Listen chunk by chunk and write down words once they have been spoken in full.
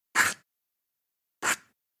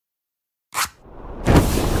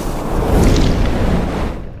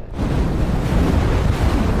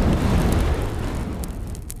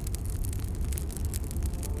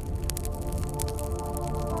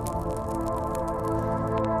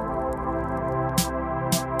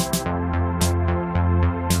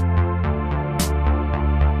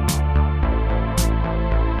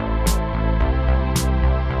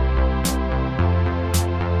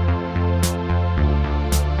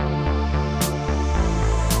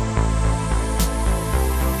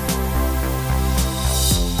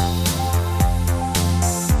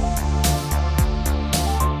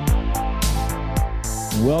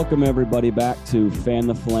Welcome, everybody, back to Fan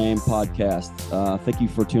the Flame podcast. Thank you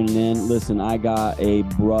for tuning in. Listen, I got a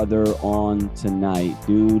brother on tonight.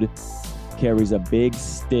 Dude carries a big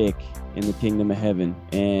stick in the kingdom of heaven,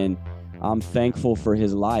 and I'm thankful for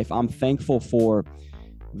his life. I'm thankful for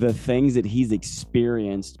the things that he's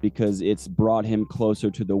experienced because it's brought him closer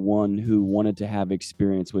to the one who wanted to have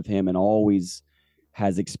experience with him and always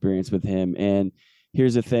has experience with him. And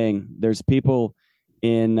here's the thing. There's people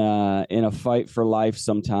in a fight for life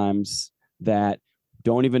sometimes that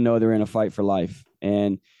don't even know they're in a fight for life.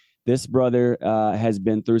 And this brother has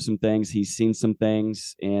been through some things. He's seen some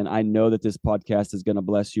things, and I know that this podcast is going to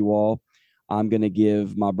bless you all. I'm going to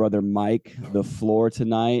give my brother Mike the floor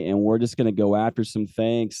tonight, and we're just going to go after some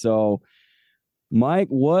things. So, Mike,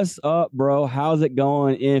 what's up, bro? How's it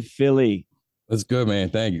going in Philly? That's good, man.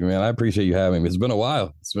 Thank you, man. I appreciate you having me. It's been a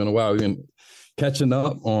while. We've been catching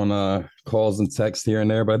up on calls and texts here and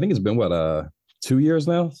there, but I think it's been 2 years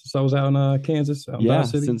now since I was out in Kansas.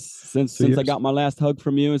 Since I got my last hug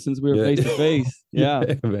from you, and since we were face to face.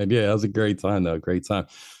 Yeah, man. Yeah, that was a great time though. Great time.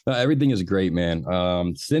 Everything is great,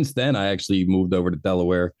 man. Since then, I actually moved over to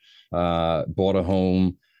Delaware, bought a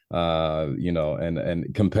home.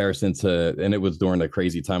 And comparison to, and it was during the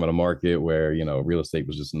crazy time of the market where, real estate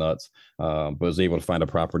was just nuts. But was able to find a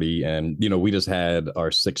property, and, we just had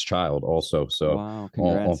our sixth child also. So wow,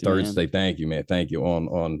 on Thursday, man. Thank you, man. Thank you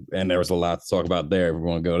and there was a lot to talk about there. If we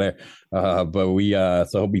want to go there.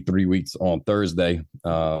 So it'll be 3 weeks on Thursday.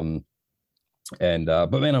 But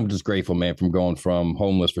man, I'm just grateful, man, from going from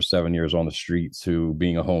homeless for 7 years on the street to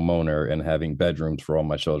being a homeowner and having bedrooms for all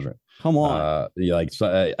my children. Come on.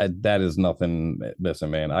 That is nothing. Listen,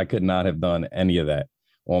 man, I could not have done any of that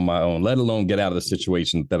on my own, let alone get out of the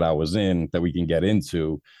situation that I was in that we can get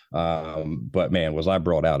into. But man, was I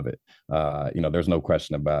brought out of it? There's no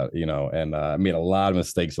question about it, and I made a lot of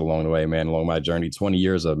mistakes along the way, man, along my journey. 20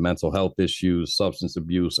 years of mental health issues, substance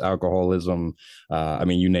abuse, alcoholism.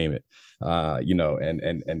 You name it.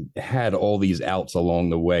 And had all these outs along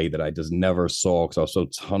the way that I just never saw because I was so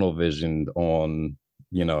tunnel visioned on,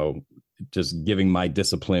 just giving my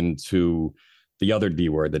discipline to the other D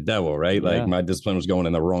word, the devil, right? Like my discipline was going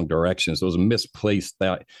in the wrong direction. So it was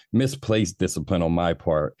a misplaced discipline on my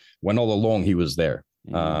part when all along he was there.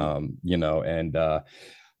 I'll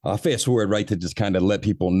fast forward right to just kind of let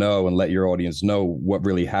people know and let your audience know what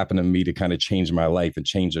really happened to me to kind of change my life and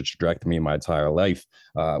change the trajectory of my entire life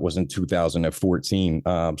was in 2014.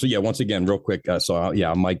 Once again, real quick.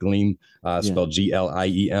 I'm Mike Gliem, spelled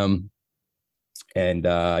Gliem. And,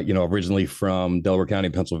 originally from Delaware County,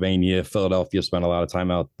 Pennsylvania, Philadelphia, spent a lot of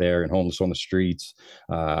time out there and homeless on the streets,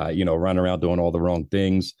 running around doing all the wrong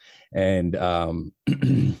things. And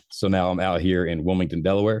so now I'm out here in Wilmington,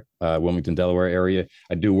 Delaware area.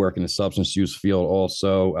 I do work in the substance use field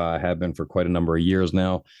also. I have been for quite a number of years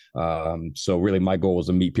now. So really my goal is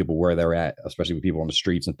to meet people where they're at, especially with people on the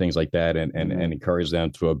streets and things like that, and encourage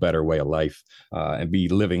them to a better way of life, and be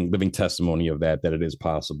living testimony of that it is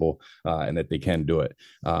possible, and that they can do it.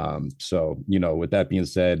 With that being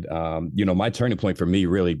said, my turning point for me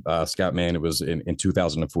really, Scott, man, it was in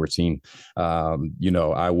 2014.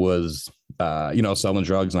 I was selling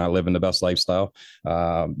drugs and I living the best lifestyle,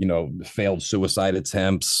 failed suicide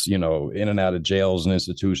attempts, in and out of jails and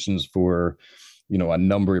institutions for, a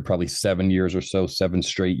number of probably 7 years or so, 7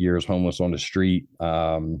 straight years homeless on the street.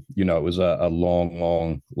 It was a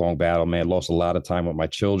long battle, man. Lost a lot of time with my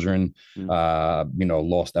children,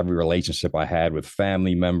 lost every relationship I had with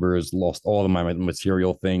family members, lost all of my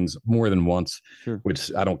material things more than once,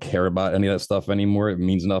 which I don't care about any of that stuff anymore. It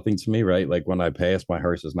means nothing to me, right? Like when I pass, my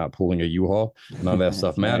hearse is not pulling a U-Haul. None of that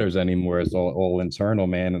stuff matters anymore. It's all internal,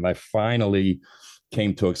 man. And I finally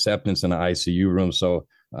came to acceptance in the ICU room. So,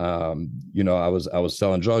 I was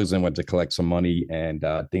selling drugs and went to collect some money, and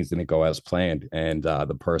things didn't go as planned. And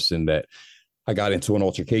the person that I got into an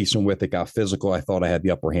altercation with, it got physical. I thought I had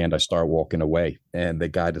the upper hand. I started walking away, and the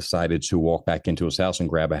guy decided to walk back into his house and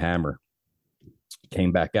grab a hammer.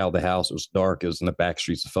 Came back out of the house. It was dark. It was in the back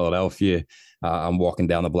streets of Philadelphia. I'm walking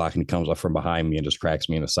down the block, and he comes up from behind me and just cracks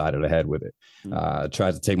me in the side of the head with it.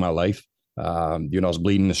 Tries to take my life. I was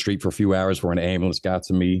bleeding in the street for a few hours before an ambulance got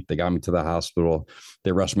to me. They got me to the hospital.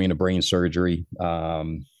 They rushed me into brain surgery.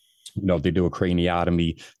 They do a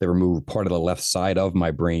craniotomy. They remove part of the left side of my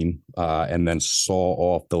brain, and then saw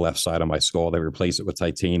off the left side of my skull. They replace it with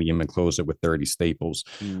titanium and close it with 30 staples.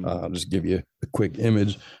 Just give you a quick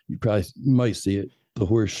image. You might see it. The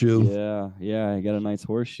horseshoe. Yeah. I got a nice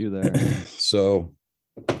horseshoe there. So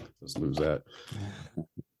let's lose that.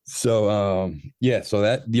 So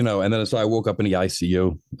that, and then so I woke up in the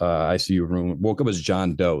ICU room, woke up as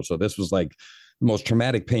John Doe. So this was like most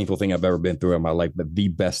traumatic, painful thing I've ever been through in my life, but the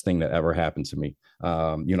best thing that ever happened to me.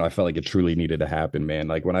 I felt like it truly needed to happen, man.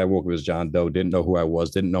 Like when I woke up as John Doe, didn't know who I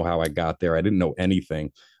was, didn't know how I got there. I didn't know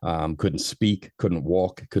anything. Couldn't speak, couldn't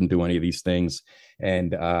walk, couldn't do any of these things.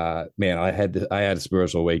 And man, I had a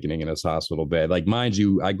spiritual awakening in this hospital bed. Like, mind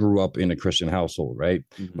you, I grew up in a Christian household, right?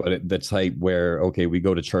 Mm-hmm. But the type where, okay, we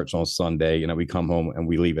go to church on Sunday and then we come home and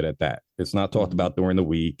we leave it at that. It's not talked about during the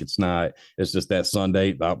week. It's just that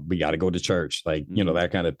Sunday, we got to go to church, like, that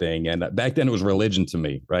kind of thing. And back then it was religion to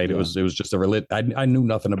me, right? Yeah. It was just a religion. I knew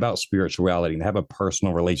nothing about spirituality and have a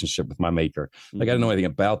personal relationship with my maker. Like, I didn't know anything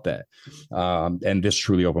about that. And this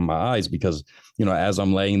truly opened my eyes because, as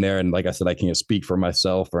I'm laying there and like I said, I can't speak for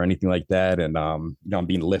myself or anything like that. And, I'm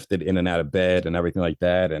being lifted in and out of bed and everything like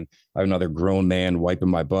that. And I have another grown man wiping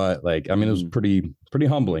my butt. Like, I mean, it was pretty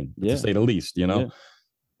humbling to say the least, Yeah.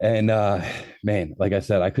 And man, like I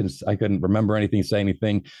said, I couldn't remember anything, say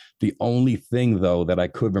anything. The only thing though that I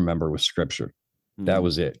could remember was scripture. That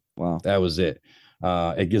was it. Wow. That was it.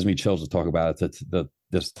 It gives me chills to talk about it to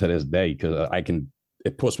this day, because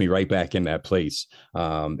it puts me right back in that place.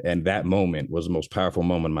 And that moment was the most powerful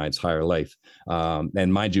moment in my entire life.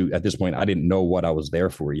 And mind you, at this point, I didn't know what I was there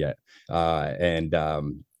for yet.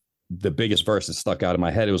 The biggest verse that stuck out in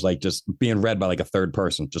my head, it was like just being read by like a third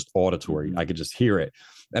person, just auditory. I could just hear it.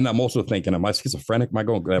 And I'm also thinking, am I schizophrenic? Am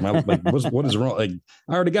I like, what is wrong? Like,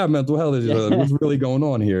 I already got mental health. What's really going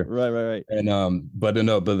on here? Right. And, but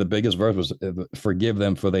the biggest verse was, forgive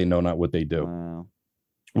them for they know not what they do. Wow.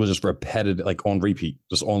 It was just repetitive, like on repeat,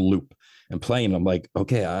 just on loop and playing. I'm like,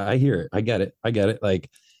 okay, I hear it. I get it. Like,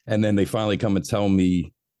 and then they finally come and tell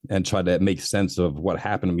me and try to make sense of what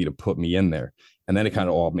happened to me to put me in there. And then it kind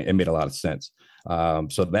of made a lot of sense.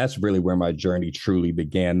 So that's really where my journey truly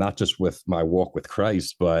began, not just with my walk with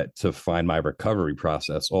Christ, but to find my recovery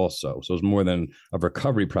process also. So it's more than a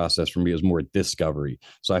recovery process for me, it was more discovery.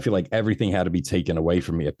 So I feel like everything had to be taken away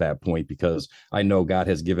from me at that point, because I know God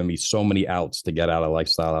has given me so many outs to get out of the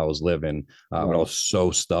lifestyle I was living, but I was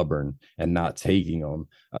so stubborn and not taking them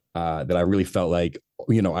that I really felt like,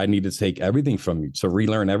 I need to take everything from you to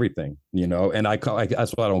relearn everything, and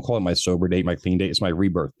that's why I don't call it my sober date, my clean date. It's my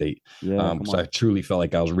rebirth date. Because I truly felt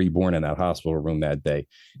like I was reborn in that hospital room that day.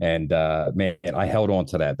 And man, I held on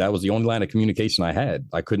to that. That was the only line of communication I had.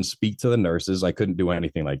 I couldn't speak to the nurses. I couldn't do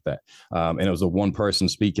anything like that. And it was the one person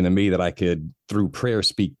speaking to me that I could, through prayer,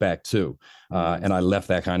 speak back to. And I left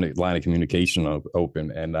that kind of line of communication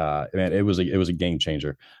open. And man, it was a game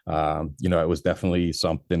changer. It was definitely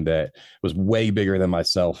something that was way bigger than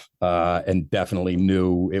myself, and definitely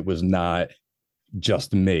knew it was not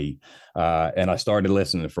just me. And I started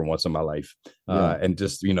listening for once in my life. And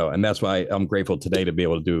just, and that's why I'm grateful today to be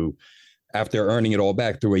able to do, after earning it all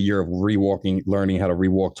back through a year of learning how to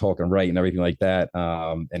rewalk, talk, and write and everything like that,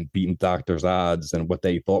 and beating doctors' odds and what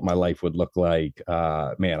they thought my life would look like.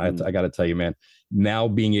 Man, I got to tell you, man, now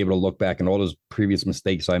being able to look back and all those previous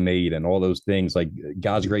mistakes I made and all those things, like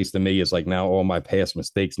God's grace to me is like now all my past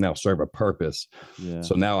mistakes now serve a purpose. Yeah.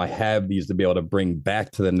 So now I have these to be able to bring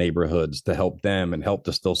back to the neighborhoods to help them and help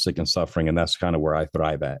the still sick and suffering. And that's kind of where I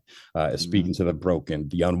thrive at, speaking to the broken,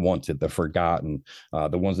 the unwanted, the forgotten,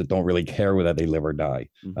 the ones that don't really care whether they live or die.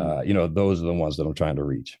 Those are the ones that I'm trying to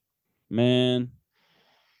reach. Man,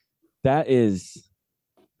 that is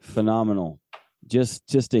phenomenal.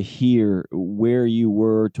 Just to hear where you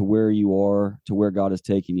were to where you are to where God is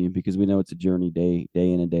taking you, because we know it's a journey day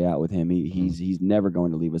in and day out with him. He's never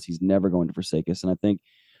going to leave us. He's never going to forsake us. And I think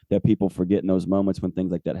that people forget in those moments when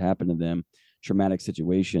things like that happen to them, traumatic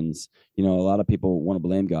situations, a lot of people want to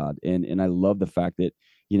blame God. And I love the fact that,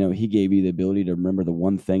 he gave you the ability to remember the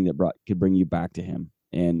one thing that could bring you back to him.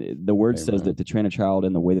 And the word says that to train a child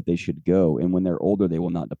in the way that they should go, and when they're older, they will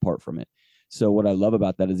not depart from it. So what I love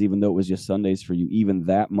about that is, even though it was just Sundays for you, even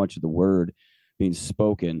that much of the word being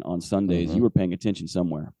spoken on Sundays, you were paying attention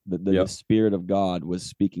somewhere. The Spirit of God was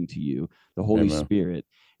speaking to you, the Holy Spirit.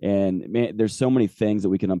 And man, there's so many things that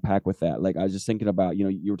we can unpack with that. Like, I was just thinking about,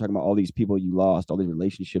 you were talking about all these people you lost, all these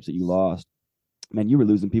relationships that you lost. Man, you were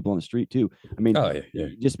losing people on the street too. I mean,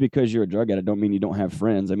 just because you're a drug addict don't mean you don't have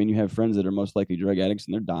friends. I mean, you have friends that are most likely drug addicts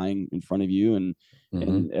and they're dying in front of you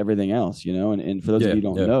and everything else, and for those of you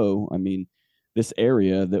who don't know, I mean, this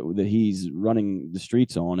area that he's running the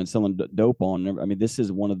streets on and selling dope on, I mean, this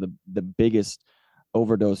is one of the biggest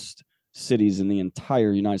overdosed cities in the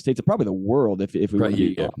entire United States, and probably the world, if we want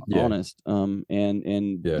to be honest.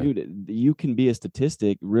 Dude, you can be a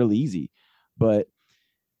statistic real easy, but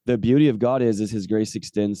the beauty of God is his grace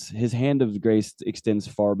extends, his hand of grace extends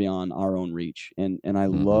far beyond our own reach. And I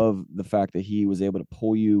love the fact that he was able to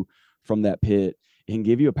pull you from that pit. and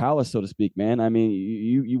give you a palace, so to speak, man. I mean,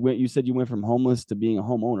 you said you went from homeless to being a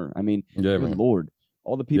homeowner. I mean, Yeah, good man. Lord,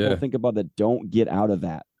 all the people Yeah. think about that don't get out of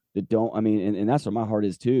that. That don't. I mean, and that's where my heart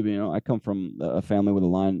is too. You know, I come from a family with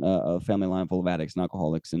a family line full of addicts and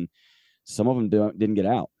alcoholics, and some of them didn't get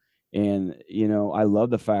out. And you know, I love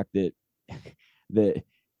the fact that that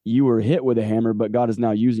you were hit with a hammer, but God is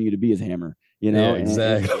now using you to be His hammer. You Yeah, know,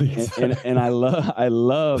 exactly. and I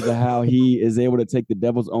love how He is able to take the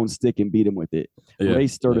devil's own stick and beat him with it. Yeah. Ray Yeah.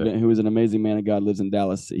 Sturdivant, who is an amazing man of God, lives in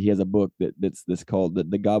Dallas. He has a book that's called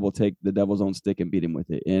the God will take the devil's own stick and beat him with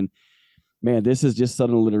it. And man, this is just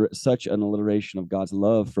such an alliteration of God's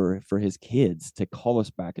love for His kids to call us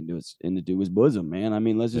back into His bosom, man. I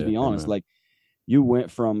mean, let's just Yeah, be honest. amen. Like, you went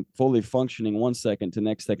from fully functioning 1 second to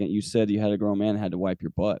next second you said you had a grown man and had to wipe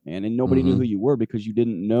your butt, man, and nobody knew who Mm-hmm. you were because you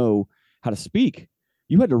didn't know how to speak.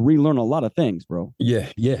 You had to relearn a lot of things, bro. Yeah,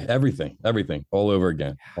 yeah, everything, all over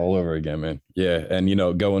again, man. Yeah, and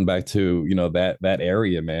going back to that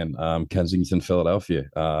area, man, Kensington, Philadelphia,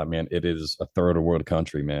 man, it is a third of world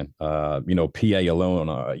country, man. PA alone,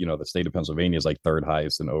 the state of Pennsylvania is like third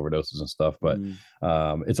highest in overdoses and stuff, but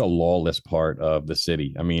it's a lawless part of the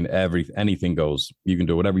city. I mean, anything goes. You can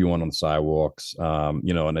do whatever you want on the sidewalks,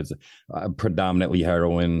 and it's predominantly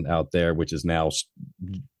heroin out there, which is now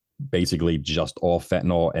basically just all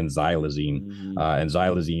fentanyl and xylazine. And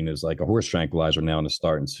xylazine is like a horse tranquilizer now, and it's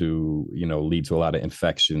starting to, lead to a lot of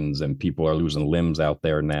infections, and people are losing limbs out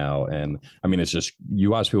there now. And I mean, it's just,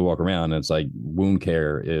 you watch people walk around and it's like wound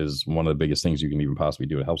care is one of the biggest things you can even possibly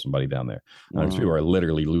do to help somebody down there. People are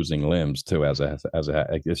literally losing limbs too,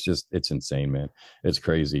 it's insane, man. It's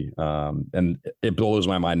crazy. And it blows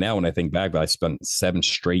my mind now when I think back, but I spent 7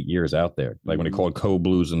 straight years out there, like when they called code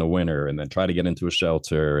blues in the winter, and then try to get into a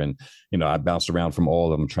shelter. And I bounced around from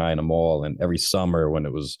all of them, trying them all. And every summer when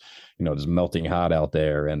it was, just melting hot out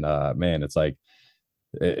there, and man, it's like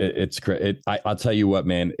it's great. I'll tell you what,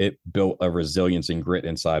 man, it built a resilience and grit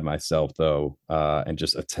inside myself, though, and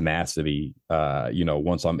just a tenacity.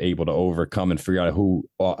 Once I'm able to overcome and figure out who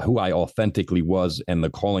I authentically was and the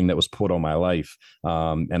calling that was put on my life,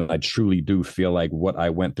 and I truly do feel like what I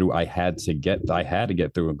went through, I had to get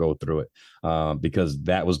through and go through it, because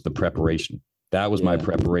that was the preparation. That was my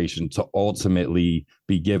preparation to ultimately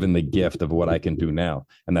be given the gift of what I can do now.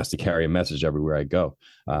 And that's to carry a message everywhere I go.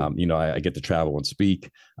 I get to travel and speak.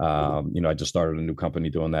 I just started a new company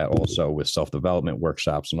doing that also, with self-development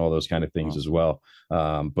workshops and all those kind of things as well.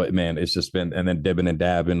 But man, it's just been, and then dibbing and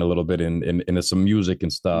dabbing a little bit into some music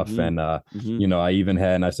and stuff. And, I even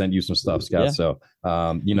I sent you some stuff, Scott. Yeah. So,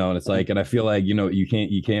 and it's like, and I feel like,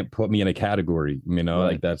 you can't put me in a category, right.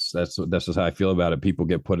 Like that's just how I feel about it. People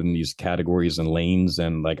get put in these categories and lanes,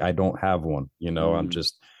 and like, I don't have one,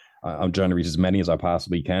 I'm trying to reach as many as I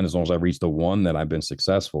possibly can. As long as I reach the one, then I've been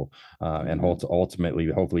successful, and ultimately,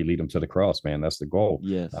 hopefully, lead them to the cross, man. That's the goal.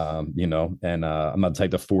 Yes. I'm not the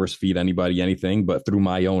type to force feed anybody anything, but through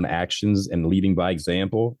my own actions and leading by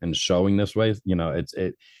example and showing this way,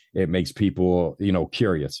 it makes people,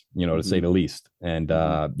 curious, to say the least. And,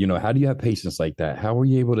 how do you have patience like that? How were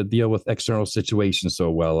you able to deal with external situations so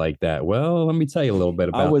well like that? Well, let me tell you a little bit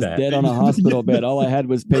about that. I was dead on a hospital bed. All I had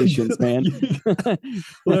was patience, man.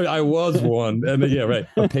 Look, I was one. And yeah, right.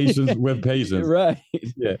 A patience with patience. Right.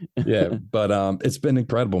 Yeah. Yeah. But it's been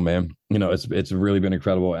incredible, man. It's really been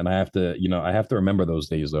incredible. And I have to remember those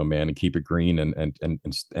days though, man, and keep it green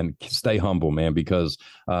and stay humble, man, because,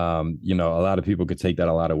 a lot of people could take that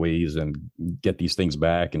a lot of ways and get these things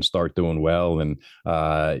back and start doing well, and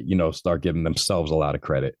start giving themselves a lot of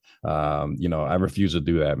credit. I refuse to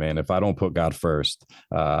do that, man. If I don't put God first,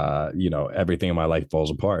 everything in my life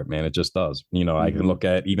falls apart, man. It just does. I can look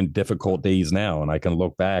at even difficult days now, and I can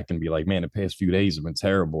look back and be like, man, the past few days have been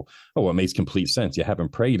terrible. Oh, it makes complete sense. You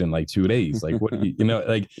haven't prayed in like 2 days. Like, what do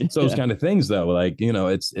it's those kind of things though. Like,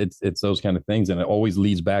 it's those kind of things, and it always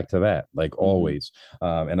leads back to that, like always.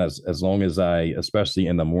 And as long as I, especially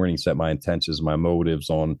in the morning, set my intentions, my motives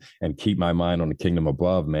on, and keep my mind on the kingdom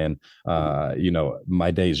above, man,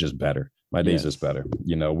 my day is just better. My day's just better.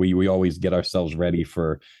 We always get ourselves ready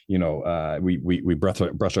for, we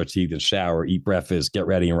brush our teeth and shower, eat breakfast, get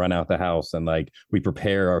ready and run out the house. And like, we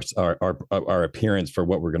prepare our appearance for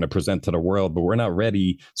what we're going to present to the world, but we're not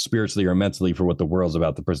ready spiritually or mentally for what the world's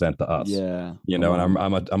about to present to us. Yeah. And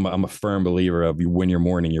I'm a firm believer of, you win your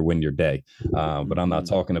morning, you win your day. But I'm not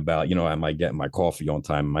talking about, am I getting my coffee on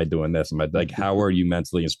time? Am I doing this? Am I like, how are you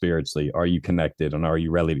mentally and spiritually? Are you connected? And are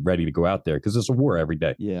you ready to go out there? Because it's a war every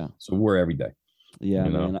day. Yeah. It's a war every day. Yeah,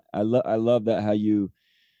 man. I love that, how you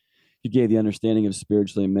gave the understanding of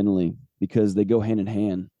spiritually and mentally, because they go hand in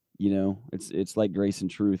hand. it's like grace and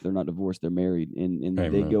truth. They're not divorced, they're married, and they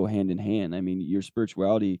Amen. go hand in hand. I mean, your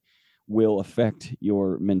spirituality will affect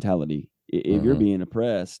your mentality. If you're Mm-hmm. being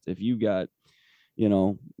oppressed, if you got, you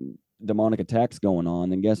know, demonic attacks going on,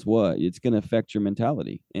 then guess what? It's going to affect your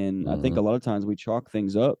mentality. And I think Mm-hmm. a lot of times we chalk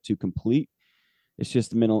things up to complete. It's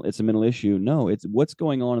just mental. It's a mental issue. No, it's what's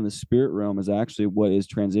going on in the spirit realm is actually what is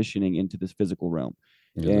transitioning into this physical realm.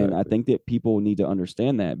 And I Exactly. think that people need to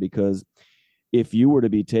understand that, because if you were to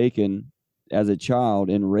be taken as a child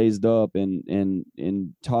and raised up and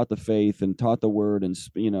taught the faith and taught the word, and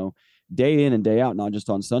day in and day out, not just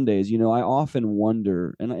on Sundays, I often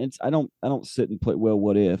wonder, and I don't sit and play, well,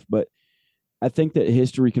 what if, but I think that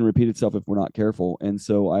history can repeat itself if we're not careful. And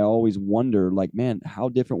so I always wonder, like, man, how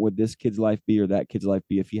different would this kid's life be or that kid's life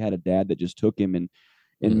be if he had a dad that just took him and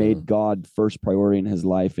Mm-hmm. made God first priority in his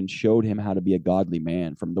life and showed him how to be a godly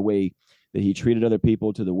man, from the way that he treated other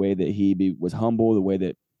people to the way that was humble, the way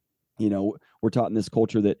that, we're taught in this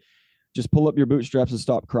culture that just pull up your bootstraps and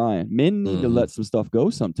stop crying. Men need to Mm-hmm. let some stuff go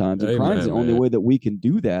sometimes, and crying is the Amen, only man. way that we can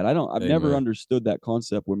do that. I've never Amen. understood that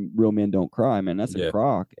concept where real men don't cry, man. That's a Yeah.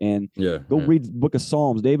 crock. And Yeah. go Yeah. read the book of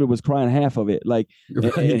Psalms. David was crying half of it, like, and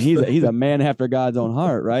Right. he's a man after God's own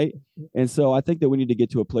heart, right? And so I think that we need to get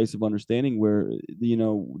to a place of understanding where,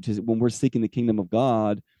 just when we're seeking the kingdom of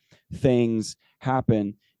God, things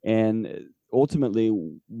happen, and ultimately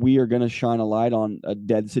we are going to shine a light on a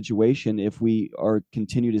dead situation if we are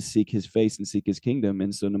continue to seek his face and seek his kingdom.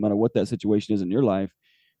 And so no matter what that situation is in your life,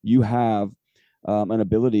 you have an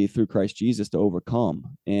ability through Christ Jesus to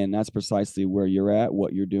overcome. And that's precisely where you're at,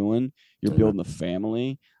 what you're doing. You're Amen. building a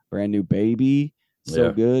family, brand new baby. So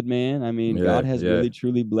Yeah. good, man. I mean, Yeah. God has Yeah. really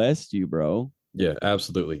truly blessed you, bro. Yeah.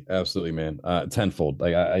 Absolutely. Absolutely, man. Tenfold.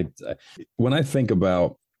 Like when I think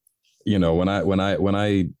about, when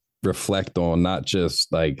I reflect on not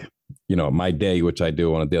just like, my day, which I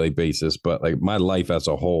do on a daily basis, but like my life as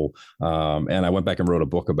a whole. And I went back and wrote a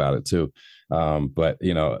book about it too. But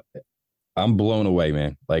I'm blown away,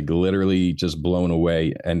 man. Like literally just blown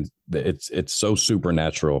away. And it's so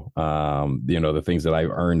supernatural. The things that I've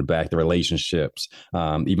earned back, the relationships,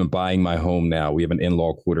 even buying my home now. We have an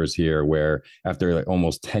in-law quarters here where after like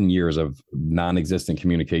almost 10 years of non-existent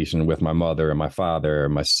communication with my mother and my father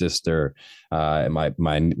and my sister, and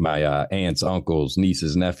my aunts, uncles,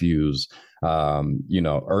 nieces, nephews,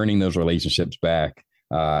 earning those relationships back.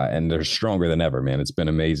 And they're stronger than ever, man. It's been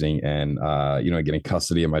amazing. And, getting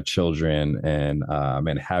custody of my children and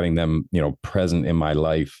having them, present in my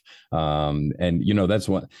life. That's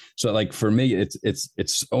what, so like for me,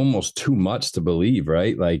 it's almost too much to believe,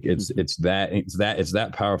 right? Like it's that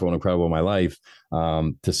powerful and incredible in my life,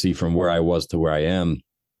 to see from where I was to where I am.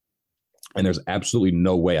 And there's absolutely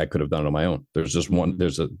no way I could have done it on my own. There's just one,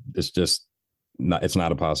 it's just, not, it's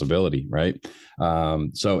not a possibility, right?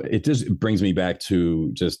 So it just brings me back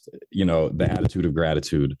to just the attitude of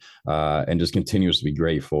gratitude, and just continues to be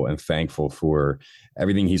grateful and thankful for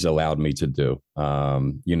everything he's allowed me to do,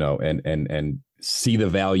 and see the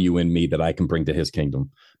value in me that I can bring to his kingdom,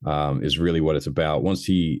 is really what it's about. Once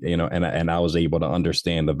he, and I was able to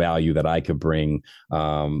understand the value that I could bring,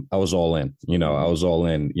 I was all in, I was all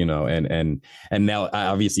in, and now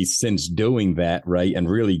obviously since doing that, right, and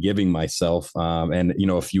really giving myself, and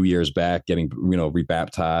a few years back getting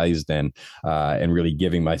rebaptized and really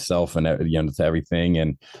giving myself and to everything,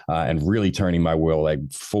 and really turning my will like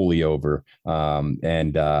fully over,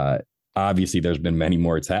 and obviously there's been many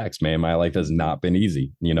more attacks, man. My life has not been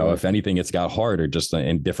easy. Right. If anything, it's got harder just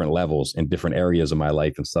in different levels, in different areas of my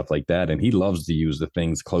life and stuff like that. And he loves to use the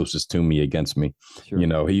things closest to me against me.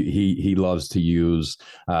 Sure. He loves to use,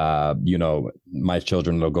 my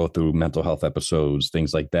children will go through mental health episodes,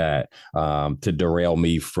 things like that, to derail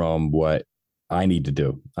me from what I need to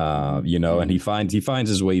do, and he finds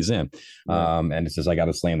his ways in, and it says, I got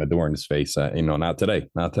to slam the door in his face, not today,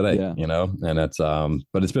 Yeah. and it's,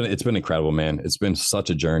 but it's been incredible, man. It's been such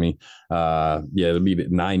a journey. It'll be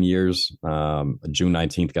 9 years, June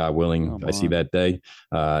 19th, God willing. I see that day,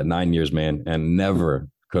 9 years, man, and never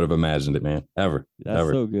could have imagined it, man, ever.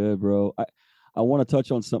 That's so good, bro. I want to touch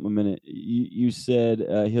on something a minute. You said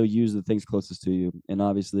he'll use the things closest to you, and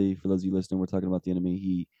obviously, for those of you listening, we're talking about the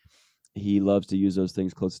enemy. He loves to use those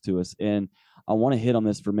things close to us. And I want to hit on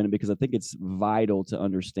this for a minute because I think it's vital to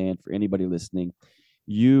understand for anybody listening.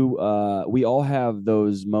 We all have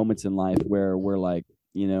those moments in life where we're like,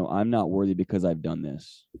 I'm not worthy because I've done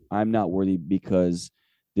this. I'm not worthy because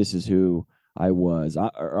this is who I was.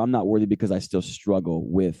 Or I'm not worthy because I still struggle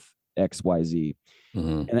with XYZ.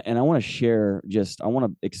 Mm-hmm. And I want to share, I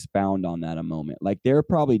want to expound on that a moment. Like there are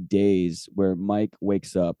probably days where Mike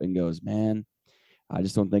wakes up and goes, man, I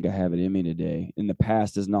just don't think I have it in me today. And the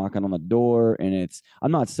past is knocking on the door, and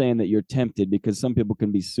I'm not saying that you're tempted, because some people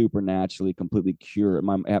can be supernaturally completely cured.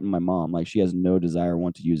 My mom, like, she has no desire or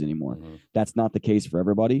want to use anymore. Mm-hmm. That's not the case for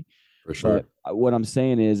everybody. For sure. But what I'm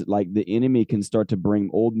saying is, like, the enemy can start to bring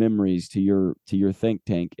old memories to your think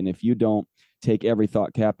tank. And if you don't take every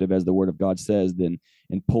thought captive, as the word of God says, then,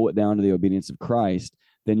 and pull it down to the obedience of Christ,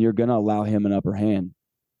 then you're going to allow him an upper hand.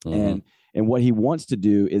 Mm-hmm. And what he wants to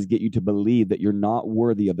do is get you to believe that you're not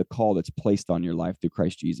worthy of the call that's placed on your life through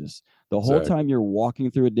Christ Jesus. The whole time you're walking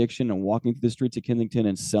through addiction and walking through the streets of Kensington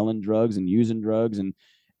and selling drugs and using drugs and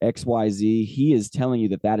XYZ, he is telling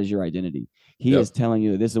you that is your identity. He is telling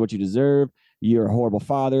you that this is what you deserve. You're a horrible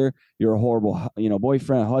father. You're a horrible,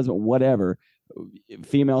 boyfriend, husband, whatever.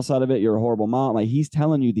 Female side of it, you're a horrible mom. Like, he's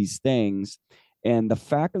telling you these things. And the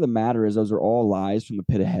fact of the matter is, those are all lies from the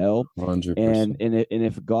pit of hell. 100%. And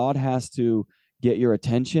if God has to get your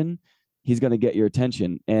attention, he's going to get your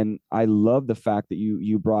attention. And I love the fact that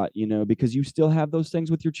you brought, because you still have those things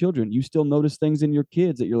with your children. You still notice things in your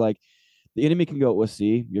kids that you're like, the enemy can go, well,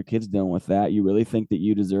 see, your kid's dealing with that. You really think that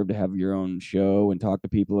you deserve to have your own show and talk to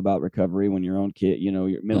people about recovery when your own kid,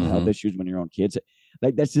 your mental health issues when your own kids.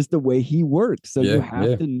 Like, that's just the way he works. So you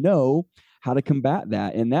have to know how to combat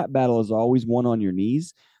that. And that battle is always won on your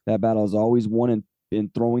knees. That battle is always won in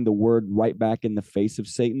throwing the word right back in the face of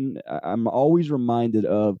Satan. I'm always reminded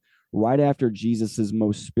of right after Jesus's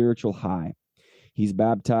most spiritual high. He's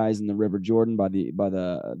baptized in the River Jordan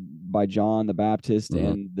by John the Baptist,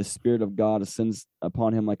 and the Spirit of God ascends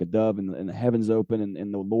upon him like a dove, and the heavens open,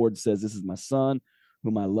 and the Lord says, "This is my Son,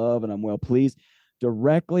 whom I love, and I'm well pleased."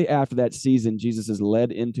 Directly after that season, Jesus is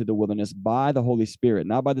led into the wilderness by the Holy Spirit,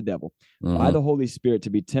 not by the devil, by the Holy Spirit, to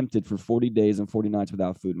be tempted for 40 days and 40 nights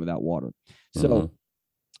without food and without water. So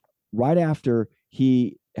right after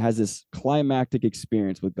he has this climactic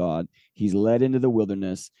experience with God, he's led into the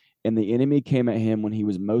wilderness. And the enemy came at him when he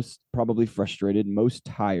was most probably frustrated, most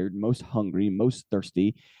tired, most hungry, most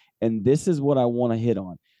thirsty. And this is what I want to hit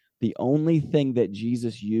on. The only thing that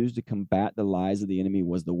Jesus used to combat the lies of the enemy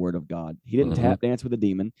was the word of God. He didn't tap dance with a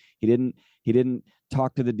demon. He didn't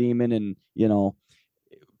talk to the demon and,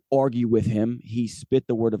 argue with him. He spit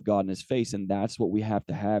the word of God in his face. And that's what we have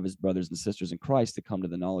to have as brothers and sisters in Christ, to come to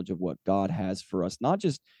the knowledge of what God has for us, not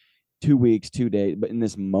just 2 weeks, 2 days, but in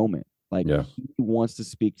this moment. Like, he wants to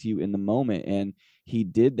speak to you in the moment, and he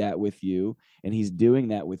did that with you, and he's doing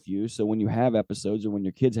that with you. So when you have episodes, or when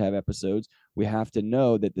your kids have episodes, we have to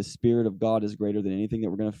know that the Spirit of God is greater than anything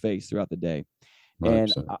that we're going to face throughout the day.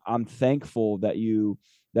 100%. And I'm thankful that you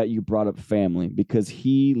brought up family, because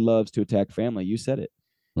he loves to attack family. You said it.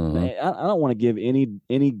 I don't want to give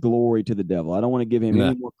any glory to the devil. I don't want to give him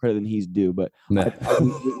any more credit than he's due. But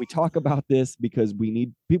we talk about this because we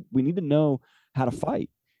need to know how to fight.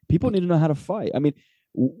 People need to know how to fight. I mean,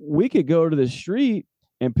 we could go to the street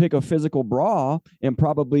and pick a physical brawl and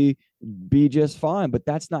probably be just fine, but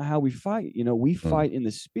that's not how we fight. We fight in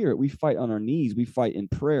the Spirit. We fight on our knees. We fight in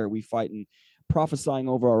prayer. We fight in prophesying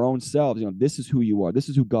over our own selves. This is who you are. This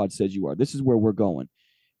is who God says you are. This is where we're going.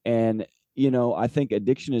 And, I think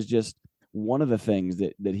addiction is just one of the things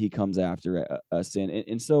that he comes after us in.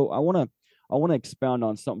 And so I want to expound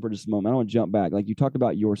on something for just a moment. I want to jump back. Like, you talked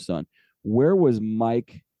about your son. Where was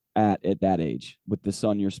Mike at that age with the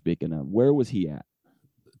son you're speaking of? Where was he at?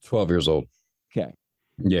 12 years old. Okay.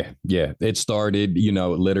 Yeah. It started,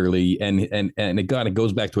 literally, and it kind of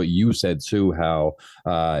goes back to what you said too, how,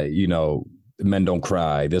 men don't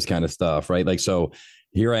cry, this kind of stuff, right? Like, so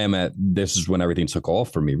here I am this is when everything took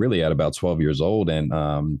off for me, really at about 12 years old. And,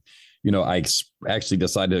 I actually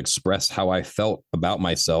decided to express how I felt about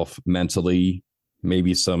myself mentally,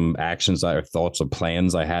 maybe some actions or thoughts or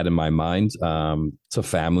plans I had in my mind, to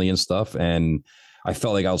family and stuff. And I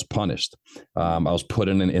felt like I was punished. I was put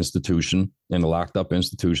in in a locked up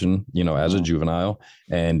institution, as a juvenile.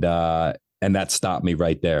 And that stopped me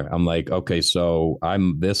right there. I'm like, okay, so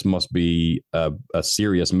this must be a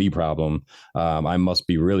serious me problem. I must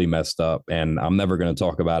be really messed up, and I'm never going to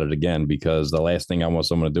talk about it again, because the last thing I want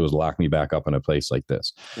someone to do is lock me back up in a place like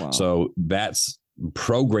this. Wow. So that's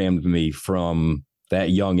programmed me from that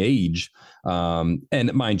young age.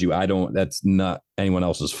 And mind you, that's not anyone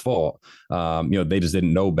else's fault. They just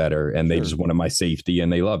didn't know better, and they just wanted my safety,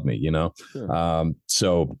 and they loved me,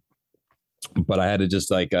 Sure. But I had to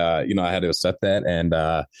just I had to accept that. And,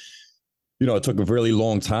 it took a really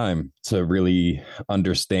long time to really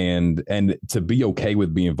understand and to be okay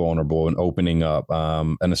with being vulnerable and opening up,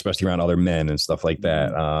 and especially around other men and stuff like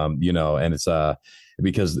that. And it's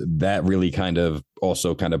because that really kind of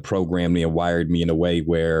also kind of programmed me and wired me in a way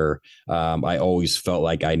where I always felt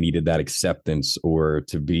like I needed that acceptance or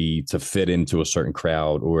to fit into a certain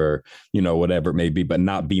crowd or, whatever it may be, but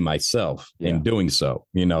not be myself in doing so,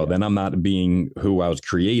 then I'm not being who I was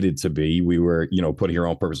created to be. We were, put here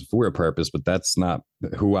on purpose for a purpose, but that's not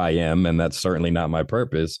who I am. And that's certainly not my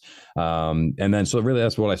purpose. And then, so really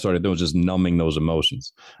that's what I started doing, just numbing those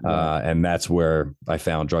emotions. And that's where I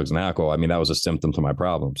found drugs and alcohol. I mean, that was a symptom to my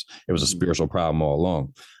problems. It was a spiritual problem all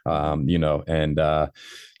along,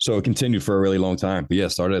 so it continued for a really long time. But yeah,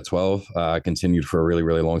 started at 12, continued for a really,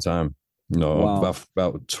 really long time, Wow.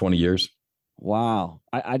 about 20 years. Wow.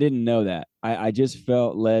 I didn't know that. I just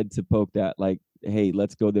felt led to poke that, like, hey,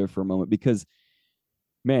 let's go there for a moment, because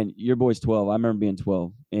man, your boy's 12. I remember being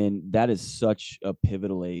 12, and that is such a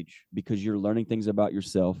pivotal age because you're learning things about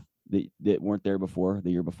yourself that weren't there before,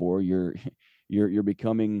 the year before. You're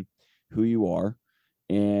becoming who you are.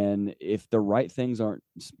 And if the right things aren't,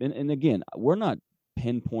 and again, we're not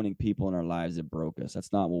pinpointing people in our lives that broke us.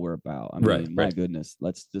 That's not what we're about. I mean, my goodness,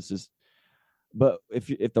 this is, but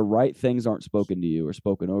if the right things aren't spoken to you or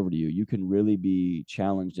spoken over to you, you can really be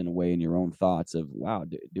challenged in a way in your own thoughts of, wow,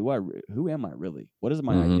 who am I really? What is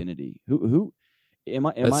my identity? Who am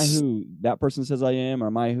I? Am I who that person says I am? Or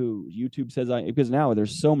am I who YouTube says I am? Because now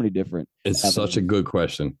there's so many different. It's such a good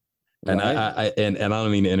question. And right? I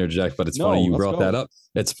don't mean to interject, but it's No, funny you let's brought go. that up.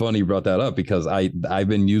 It's funny you brought that up because I've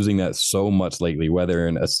been using that so much lately, whether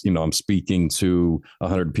I'm speaking to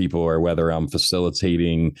 100 people or whether I'm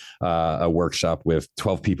facilitating a workshop with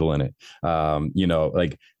 12 people in it.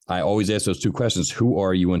 Like I always ask those two questions: who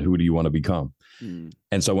are you and who do you want to become?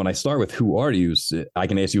 And so when I start with who are you, I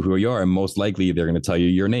can ask you who you are, and most likely they're going to tell you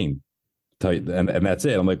your name. And that's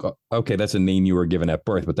it. I'm like, okay, that's a name you were given at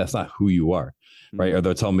birth, but that's not who you are. Right. Or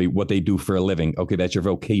they'll tell me what they do for a living. Okay, that's your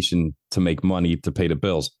vocation to make money to pay the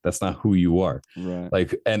bills. That's not who you are. Right.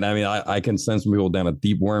 Like, and I mean, I can send some people down a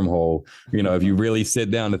deep wormhole, if you really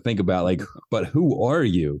sit down to think about like, but who are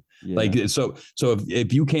you? Yeah. Like, so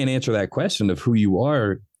if you can't answer that question of who you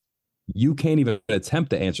are, you can't even attempt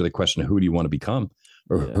to answer the question of who do you want to become,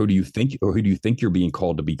 or who do you think you're being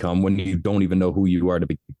called to become when you don't even know who you are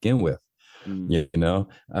to begin with.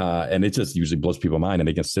 And it just usually blows people's mind, and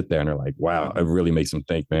they can sit there and they're like, wow, it really makes them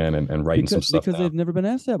think, man, and writing some stuff because down. they've never been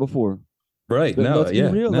asked that before. Right. But let's be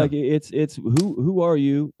real. Like it's who are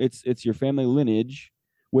you? It's your family lineage,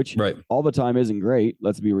 which all the time isn't great.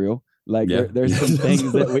 Let's be real. Like there's some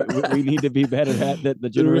things that we need to be better at that the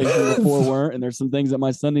generation before weren't, and there's some things that my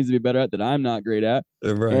son needs to be better at that I'm not great at.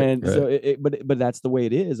 So but that's the way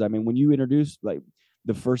it is. I mean, when you introduce, like,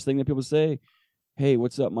 the first thing that people say, hey,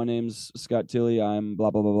 what's up? My name's Scott Tilley. I'm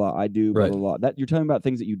blah, blah, blah, blah. I do blah, blah, blah. That you're talking about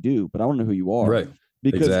things that you do, but I want to know who you are. Right.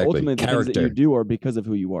 Because ultimately the things that you do are because of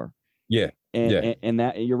who you are. Yeah. And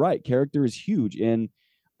that, you're right. Character is huge. And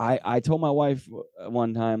I told my wife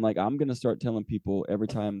one time, like, I'm going to start telling people every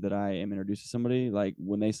time that I am introduced to somebody, like,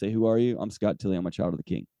 when they say, who are you? I'm Scott Tilley. I'm a child of the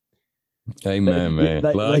King. Amen, man.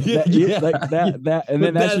 Like that, and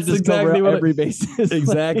then that should just cover every basis.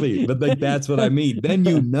 Exactly. But like, that's what I mean. Then,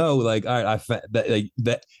 like, all right,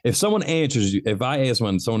 that if someone answers you, if I ask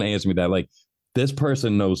when someone answers me that, like, this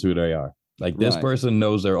person knows who they are. Like, this person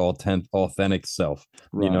knows their authentic self.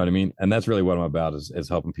 You know what I mean? And that's really what I'm about, is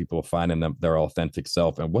helping people finding their authentic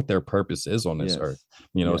self and what their purpose is on this earth.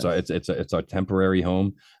 So it's our temporary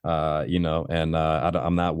home, and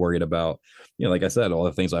I'm not worried about, like I said, all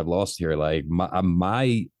the things I've lost here. Like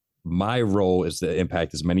my role is to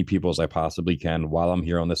impact as many people as I possibly can while I'm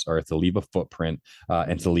here on this earth, to leave a footprint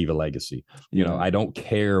and to leave a legacy. I don't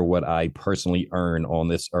care what I personally earn on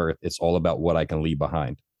this earth. It's all about what I can leave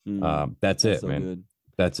behind. That's it, so man. Good.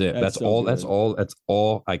 That's it. That's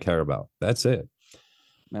all I care about. That's it.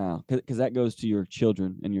 Wow. Because that goes to your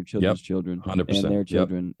children and your children's children 100%. And their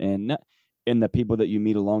children and the people that you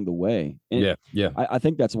meet along the way. And I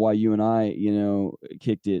think that's why you and I,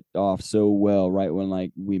 kicked it off so well right when,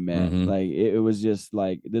 like, we met. Like it was just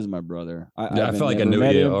like, this is my brother. I felt like I knew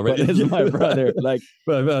you already. This is my brother. Like,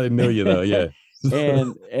 but I knew you though. Yeah.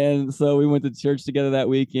 and so we went to church together that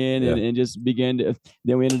weekend and just began to.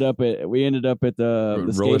 Then we ended up at the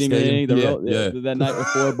skating ring that night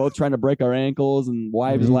before, both trying to break our ankles and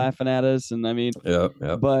wives laughing at us. And I mean,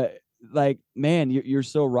 but like, man, you're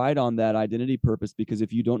so right on that identity purpose, because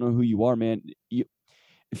if you don't know who you are, man,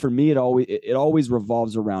 for me, it always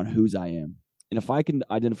revolves around whose I am. And if I can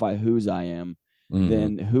identify whose I am,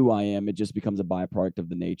 then who I am, it just becomes a byproduct of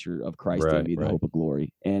the nature of Christ in me, the hope of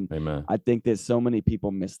glory. And Amen. I think that so many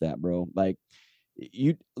people miss that, bro. Like,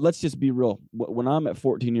 let's just be real. When I'm at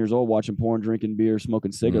 14 years old, watching porn, drinking beer,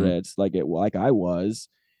 smoking cigarettes, like I was,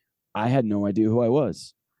 I had no idea who I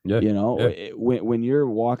was. Yeah. You know, Yeah. when you're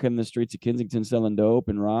walking the streets of Kensington selling dope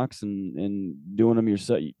and rocks and doing them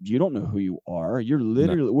yourself, you don't know who you are. You're No.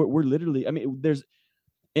 literally, we're literally, I mean, there's,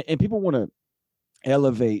 and people want to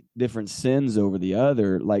elevate different sins over the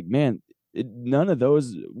other. Like, man, none of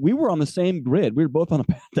those, we were on the same grid. We were both on a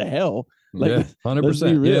path to hell. Like, Yeah. let's be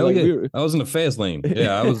 100%. Yeah. real. Oh, Like, yeah. we were, I was in the fast lane.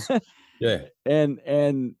 Yeah. I was. Yeah.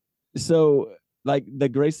 and so like the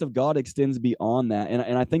grace of God extends beyond that.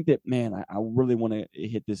 And I think that, man, I really want to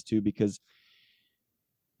hit this too, because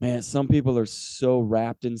man, some people are so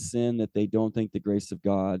wrapped in sin that they don't think the grace of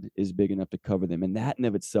God is big enough to cover them. And that in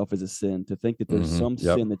of itself is a sin, to think that there's some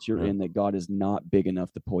Yep. sin that you're Yep. in that God is not big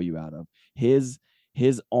enough to pull you out of. His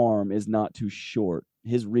arm is not too short.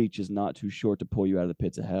 His reach is not too short to pull you out of the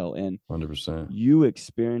pits of hell. And 100%. you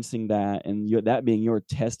experiencing that, and that being your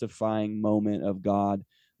testifying moment of God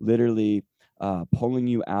literally pulling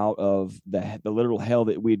you out of the literal hell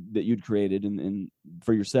that you'd created and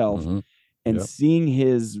for yourself, and Yep. seeing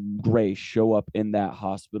his grace show up in that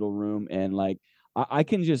hospital room. And like, I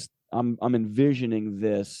can just, I'm envisioning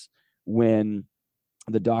this when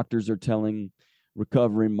the doctors are telling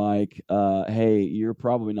recovering Mike, hey, you're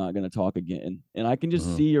probably not going to talk again. And I can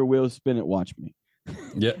just see your wheels spin it. Watch me.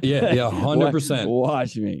 Yeah. Yeah. Yeah. 100%.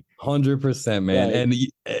 Watch me. 100%, man. Like,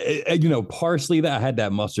 And, you know, partially that I had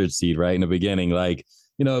that mustard seed right in the beginning, like,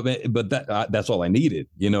 you know, but that's all I needed.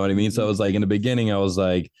 You know what I mean? So it was like in the beginning, I was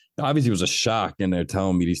like, obviously it was a shock and they're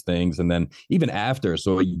telling me these things. And then even after,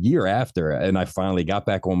 so a year after, and I finally got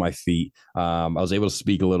back on my feet, I was able to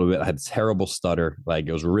speak a little bit. I had terrible stutter. Like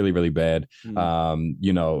it was really, really bad.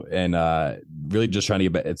 You know, and really just trying to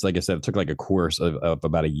get back. It's like I said, it took like a course of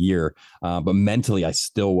about a year, but mentally I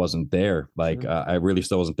still wasn't there. Like I really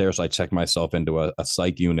still wasn't there. So I checked myself into a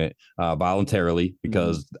psych unit voluntarily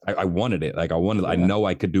because I wanted it. Like I know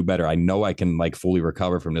I could do better. I know I can like fully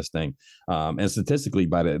recover from this thing. And statistically,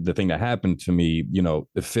 by the thing that happened to me, you know,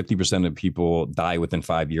 50% of people die within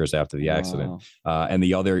 5 years after the accident. And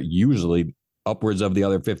the other, usually upwards of the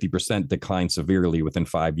other 50% decline severely within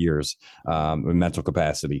 5 years in mental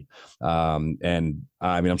capacity. And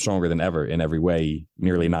I mean, I'm stronger than ever in every way,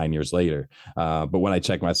 nearly 9 years later. But when I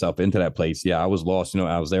checked myself into that place, I was lost. You know,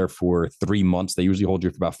 I was there for 3 months. They usually hold you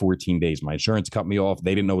for about 14 days. My insurance cut me off.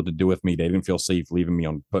 They didn't know what to do with me. They didn't feel safe leaving me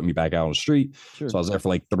putting me back out on the street. So I was there for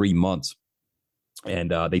like 3 months.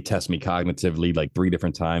 And they test me cognitively like 3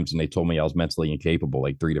 different times, and they told me I was mentally incapable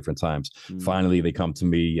like 3 different times. Finally, they come to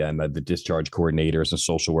me, and the discharge coordinators and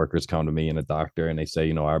social workers come to me and a doctor, and they say,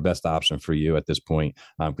 you know, our best option for you at this point,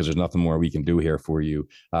 because there's nothing more we can do here for you,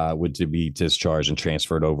 would to be discharged and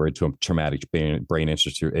transferred over to a traumatic brain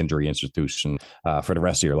injury institution for the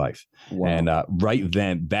rest of your life. And right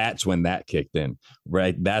then, that's when that kicked in.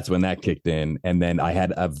 And then I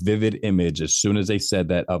had a vivid image as soon as they said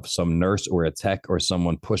that of some nurse or a tech or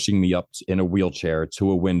someone pushing me up in a wheelchair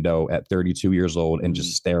to a window at 32 years old and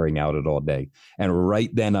just staring out it all day. And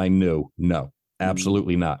right then I knew, no,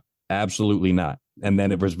 absolutely not. Absolutely not. And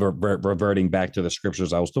then it was reverting back to the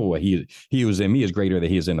scriptures I was told. Well, he who is in me is greater than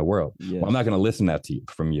he is in the world. Well, I'm not going to listen to that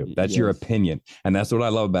from you. That's your opinion. And that's what I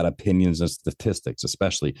love about opinions and statistics,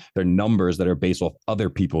 especially. They're numbers that are based off other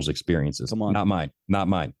people's experiences. Come on. Not mine.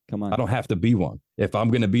 Come on. I don't have to be one. If I'm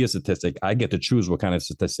going to be a statistic, I get to choose what kind of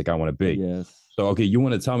statistic I want to be. Yes. So, okay, you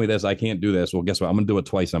want to tell me this, I can't do this. Well, guess what? I'm going to do it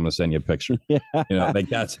twice. I'm going to send you a picture. You know, like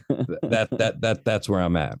that's where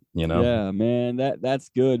I'm at, you know? Yeah, man, that's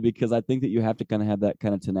good, because I think that you have to kind of have that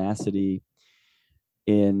kind of tenacity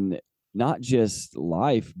in not just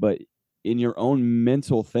life, but in your own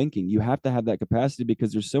mental thinking. You have to have that capacity,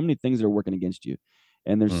 because there's so many things that are working against you,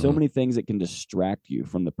 and there's so many things that can distract you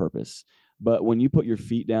from the purpose. But when you put your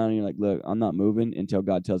feet down and you're like, look, I'm not moving until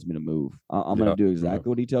God tells me to move. I'm going to do exactly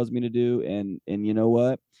what he tells me to do. And you know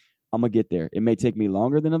what? I'm going to get there. It may take me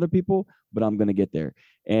longer than other people, but I'm going to get there.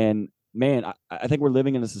 And man, I think we're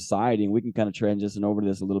living in a society, and we can kind of transition over to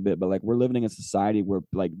this a little bit, but like we're living in a society where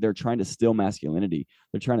like they're trying to steal masculinity.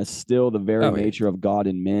 They're trying to steal the very nature of God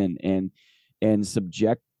in men, and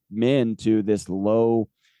subject men to this low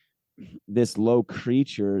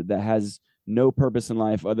creature that has no purpose in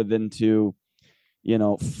life other than to, you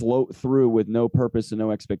know, float through with no purpose and no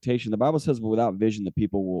expectation. The Bible says without vision, the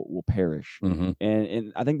people will perish.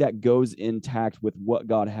 And I think that goes intact with what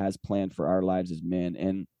God has planned for our lives as men.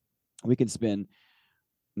 And we can spend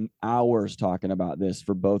hours talking about this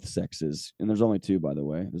for both sexes. And there's only 2, by the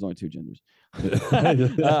way. There's only 2 genders. But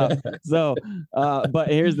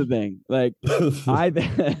here's the thing. Like,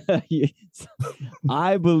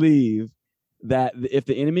 I believe that if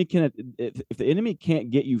the enemy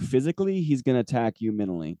can't get you physically, he's going to attack you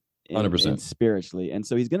mentally and 100%. spiritually. And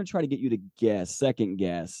so he's going to try to get you to second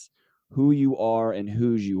guess who you are and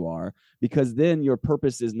whose you are, because then your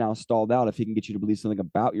purpose is now stalled out if he can get you to believe something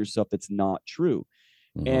about yourself that's not true.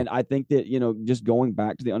 And I think that, just going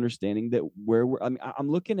back to the understanding that I'm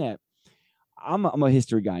looking at, I'm a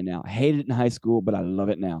history guy now. I hated it in high school, but I love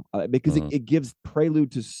it now because it gives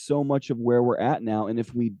prelude to so much of where we're at now. And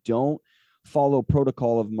if we don't follow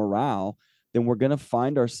protocol of morale, then we're going to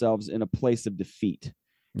find ourselves in a place of defeat.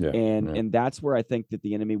 And that's where I think that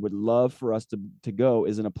the enemy would love for us to go,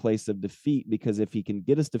 is in a place of defeat, because if he can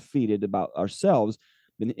get us defeated about ourselves,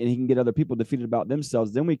 and he can get other people defeated about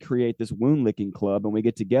themselves, then we create this wound licking club and we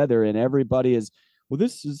get together and everybody is, well,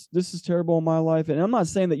 this is terrible in my life. And I'm not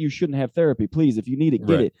saying that you shouldn't have therapy. Please, if you need it,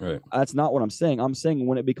 get it. Right. That's not what I'm saying. I'm saying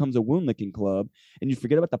when it becomes a wound licking club and you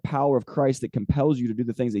forget about the power of Christ that compels you to do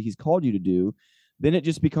the things that he's called you to do, then it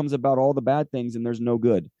just becomes about all the bad things and there's no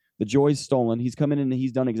good. The joy's stolen. He's come in and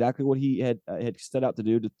he's done exactly what he had set out to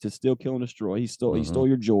do, to steal, kill, and destroy. He stole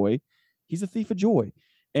your joy. He's a thief of joy.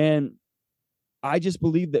 And I just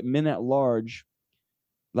believe that men at large,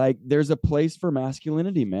 like, there's a place for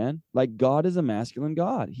masculinity, man. Like, God is a masculine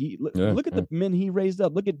God. Look at the men he raised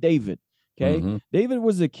up. Look at David. Okay. David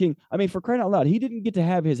was a king. I mean, for crying out loud, he didn't get to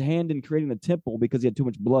have his hand in creating the temple because he had too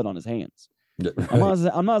much blood on his hands.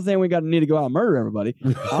 I'm not saying we need to go out and murder everybody.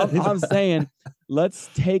 I'm saying let's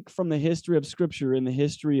take from the history of Scripture and the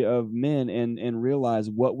history of men and realize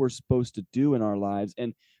what we're supposed to do in our lives.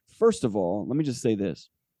 And first of all, let me just say this.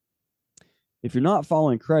 If you're not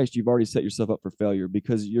following Christ, you've already set yourself up for failure,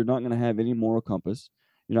 because you're not going to have any moral compass.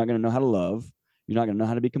 You're not going to know how to love. You're not going to know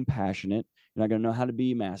how to be compassionate. You're not going to know how to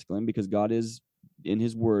be masculine, because God is, in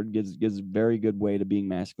his word, gives a very good way to being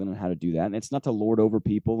masculine and how to do that. And it's not to lord over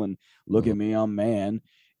people and look at me, I'm man.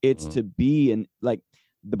 It's to be, and like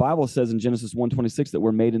the Bible says in Genesis 1:26 that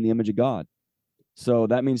we're made in the image of God. So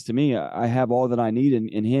that means to me, I have all that I need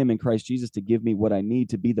in him, in Christ Jesus, to give me what I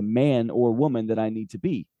need to be the man or woman that I need to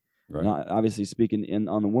be. Right. Not obviously speaking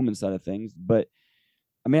on the woman's side of things, but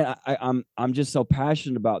I mean, I'm just so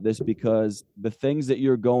passionate about this, because the things that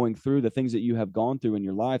you're going through, the things that you have gone through in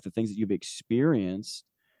your life, the things that you've experienced,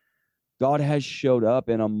 God has showed up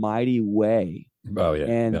in a mighty way. Oh yeah.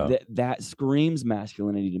 And that screams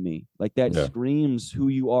masculinity to me. Like, that screams who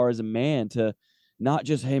you are as a man, to not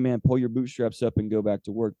just, hey man, pull your bootstraps up and go back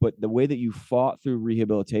to work, but the way that you fought through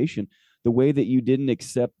rehabilitation, the way that you didn't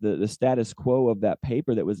accept the status quo of that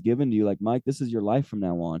paper that was given to you, like, Mike, this is your life from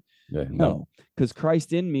now on. No, because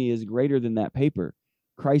Christ in me is greater than that paper.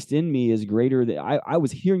 Christ in me is greater than I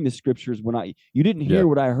was hearing the scriptures when you didn't hear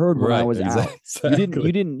what I heard when I was out. You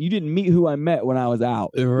didn't meet who I met when I was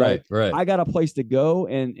out. Right. I got a place to go,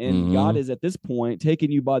 and God is at this point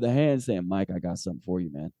taking you by the hand saying, Mike, I got something for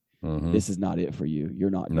you, man. This is not it for you.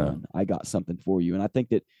 You're not done. I got something for you. And I think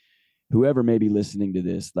that whoever may be listening to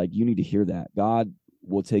this, like, you need to hear that God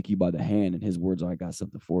will take you by the hand, and his words are, I got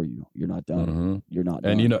something for you. You're not done. You're not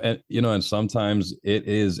done. And sometimes it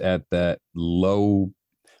is at that low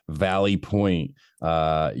valley point,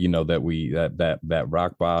 that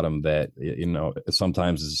rock bottom that,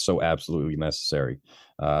 sometimes is so absolutely necessary.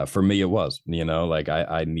 For me, it was, like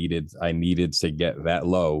I needed to get that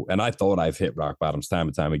low, and I thought I've hit rock bottoms time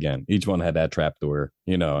and time again. Each one had that trap door,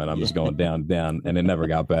 and I'm just going down, and it never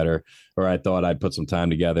got better. Or I thought I'd put some time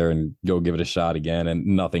together and go give it a shot again, and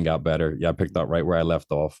nothing got better. I picked up right where I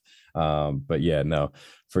left off. But yeah, no,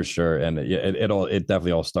 for sure. And it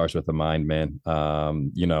definitely all starts with the mind, man.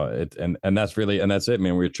 And that's it,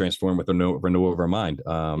 man. We're transformed with a renewal of our mind.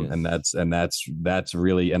 And that's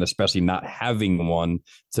really, and especially not having one,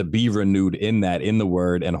 to be renewed in the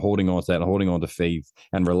word, and holding on to that, and holding on to faith,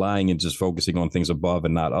 and relying and just focusing on things above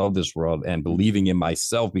and not of this world, and believing in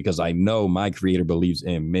myself, because I know my creator believes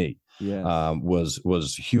in me.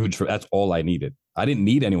 Was huge. That's all I needed. I didn't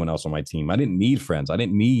need anyone else on my team. I didn't need friends. I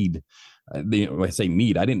didn't need, I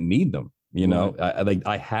didn't need them.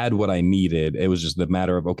 I had what I needed. It was just the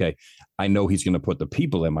matter of, okay, I know he's going to put the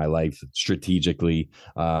people in my life strategically,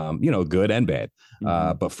 good and bad,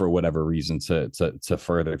 but for whatever reason to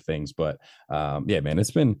further things. But man,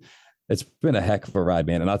 it's been a heck of a ride,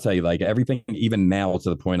 man. And I'll tell you, like, everything, even now, to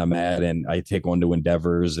the point I'm at, and I take on new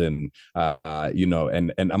endeavors, and,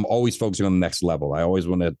 and I'm always focusing on the next level. I always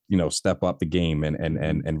want to, step up the game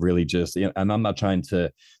and really just, and I'm not trying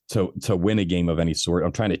to win a game of any sort.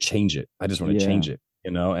 I'm trying to change it. I just want to change it.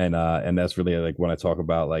 And that's really, like, when I talk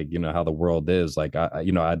about, like, how the world is, like,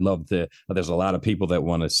 I'd love to, there's a lot of people that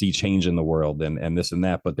want to see change in the world and this and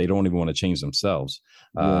that, but they don't even want to change themselves.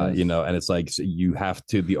 And it's like, so you have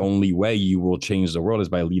to, the only way you will change the world is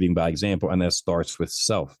by leading by example. And that starts with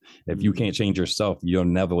self. If you can't change yourself, you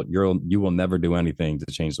will never do anything to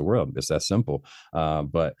change the world. It's that simple.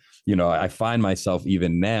 But I find myself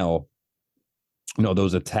even now,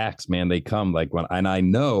 those attacks, man, they come like and I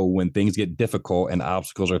know when things get difficult and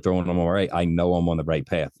obstacles are thrown on my right, I know I'm on the right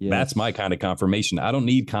path. Yes. That's my kind of confirmation. I don't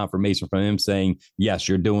need confirmation from him saying, yes,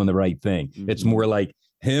 you're doing the right thing. Mm-hmm. It's more like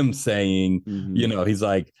him saying, he's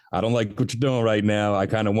like, I don't like what you're doing right now.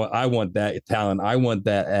 I want that talent. I want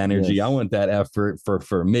that energy. Yes. I want that effort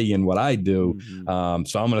for me and what I do. So I'm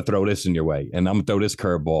going to throw this in your way, and I'm going to throw this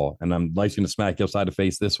curveball, and life's going to smack you upside the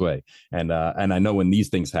face this way. And I know when these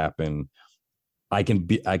things happen, I can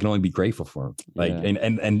only be grateful for him. Like,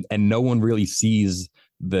 and no one really sees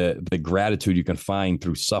the gratitude you can find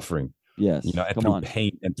through suffering. Yes.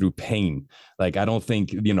 And through pain. Like, I don't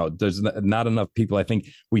think, there's not enough people. I think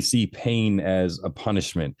we see pain as a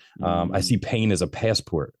punishment. I see pain as a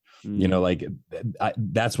passport. Like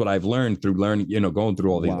that's what I've learned through learning, going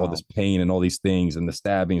through all this pain and all these things, and the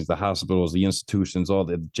stabbings, the hospitals, the institutions, all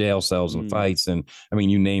the jail cells and fights. And I mean,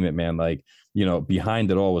 you name it, man. Like,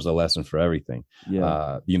 behind it all was a lesson for everything.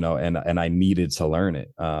 And I needed to learn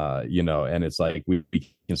it. And it's like we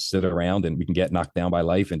can sit around and we can get knocked down by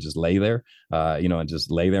life and just lay there, and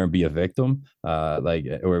just lay there and be a victim. And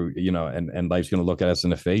life's going to look at us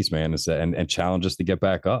in the face, man, and challenge us to get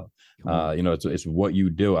back up. It's what you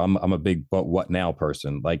do. I'm a big but what now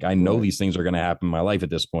person. Like, I know these things are going to happen in my life at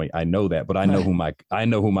this point. I know that, but I know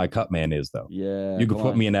who my cut man is, though. Yeah. You can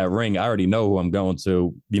put me in that ring. I already know who I'm going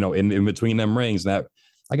to, in between them rings. That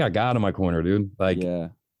I got God in my corner, dude. Like,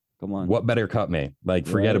 come on. What better cut man? Like,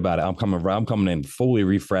 forget about it. I'm coming in fully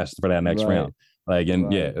refreshed for that next round. Like,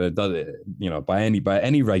 and it does, by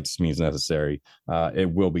any righteous means necessary,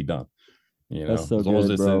 it will be done. That's so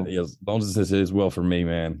good, bro. As long as this is will for me,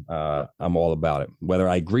 man, I'm all about it. Whether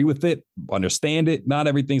I agree with it, understand it, not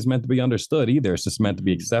everything's meant to be understood either. It's just meant to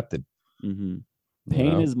be accepted.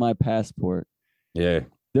 Pain is my passport. Yeah.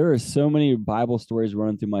 There are so many Bible stories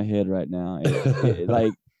running through my head right now.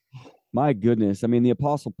 Like, my goodness. I mean, the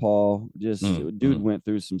Apostle Paul dude went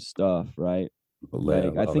through some stuff, right?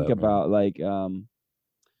 Like, I think about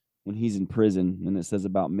when he's in prison, and it says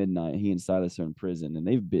about midnight, he and Silas are in prison, and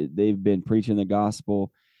they've been preaching the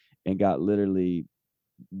gospel and got literally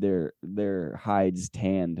their hides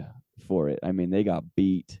tanned for it. I mean, they got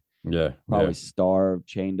beat, probably starved,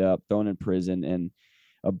 chained up, thrown in prison, and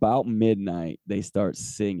about midnight they start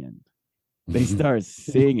singing.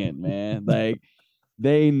 Man. Like,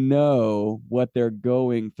 they know what they're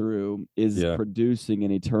going through is producing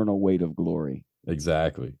an eternal weight of glory.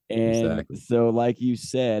 Exactly. So, like you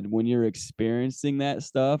said, when you're experiencing that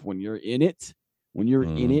stuff, when you're in it,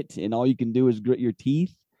 and all you can do is grit your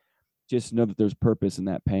teeth, just know that there's purpose in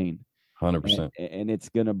that pain. 100%. And it's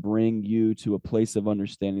going to bring you to a place of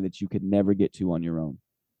understanding that you could never get to on your own.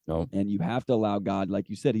 No. And you have to allow God, like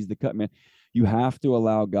you said, he's the cut man. You have to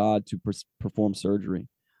allow God to perform surgery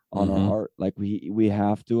on our heart. Like, we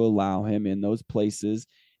have to allow him in those places.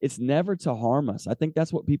 It's never to harm us. I think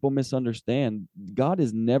that's what people misunderstand. God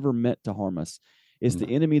is never meant to harm us. It's the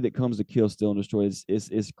enemy that comes to kill, steal, and destroy.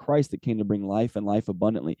 It's Christ that came to bring life and life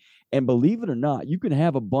abundantly. And believe it or not, you can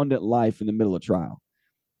have abundant life in the middle of trial.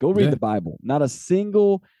 Go read the Bible. Not a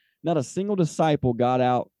single disciple got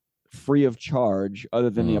out free of charge other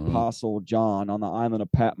than the Apostle John on the island of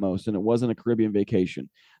Patmos, and it wasn't a Caribbean vacation.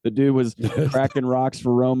 The dude was cracking rocks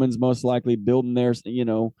for Romans, most likely building their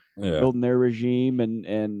building their regime,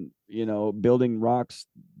 and building rocks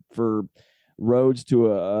for roads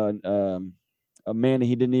to a man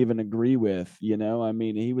he didn't even agree with. I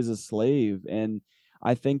mean, he was a slave. And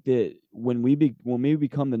I think that when we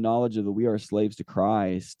become the knowledge of that we are slaves to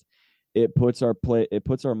Christ, it puts our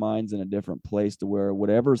minds in a different place to where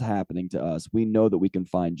whatever's happening to us, we know that we can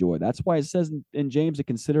find joy. That's why it says in James to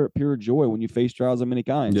consider it pure joy when you face trials of many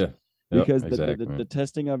kinds. Yeah. Because the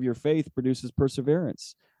testing of your faith produces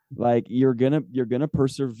perseverance. Like, you're gonna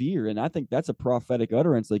persevere, and I think that's a prophetic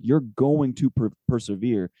utterance. Like, you're going to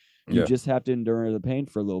persevere. You just have to endure the pain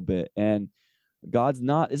for a little bit. And it's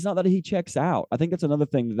not that he checks out. I think that's another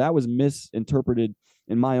thing that was misinterpreted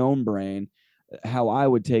in my own brain, how I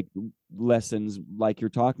would take lessons like you're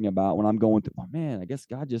talking about when I'm going through, I guess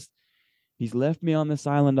God he's left me on this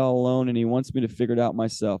island all alone and he wants me to figure it out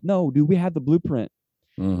myself. No, dude, we have the blueprint.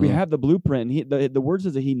 We have the blueprint. And the word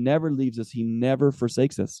says that he never leaves us. He never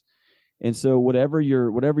forsakes us. And so whatever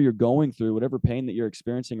you're going through, whatever pain that you're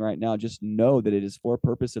experiencing right now, just know that it is for a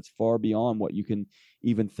purpose that's far beyond what you can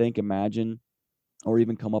even think, imagine, or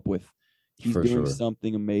even come up with. He's doing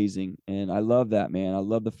something amazing. And I love that, man. I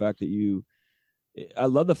love the fact that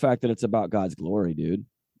it's about God's glory, dude.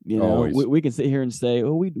 We can sit here and say,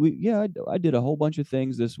 oh, I did a whole bunch of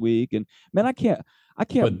things this week, and man, I can't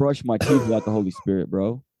brush my teeth without the Holy Spirit,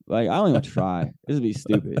 bro. Like, I don't even try. This would be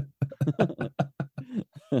stupid.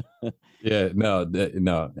 Yeah, no,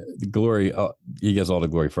 no, the glory. He gets all the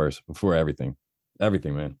glory first before everything,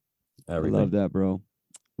 everything, man, I love everything. that, bro.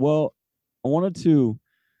 Well, I wanted to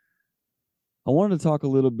I wanted to talk a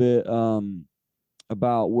little bit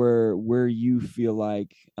about where you feel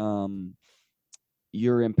like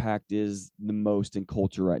your impact is the most in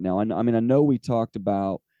culture right now. I mean, I know we talked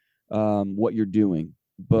about what you're doing,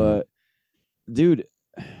 Mhm. but dude,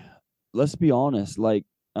 let's be honest. Like,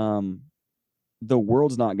 um, the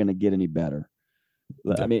world's not going to get any better.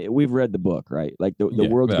 I Yeah, mean, we've read the book, right? Like the yeah,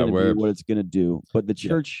 world's yeah. going to do We're what it's going to do, but yeah,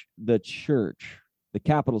 the church, the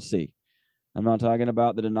capital C. I'm not talking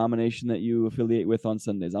about the denomination that you affiliate with on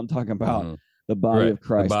Sundays. I'm talking about hmm the body right. of The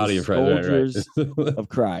Christ, the body of Christ, soldiers right, of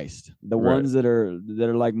Christ, the right. ones that are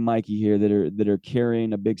like Mikey here, that are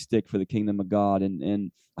carrying a big stick for the kingdom of God.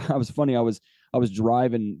 And I was funny. I was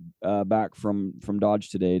driving back from Dodge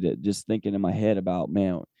today, to just thinking in my head about,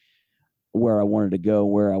 man, where I wanted to go,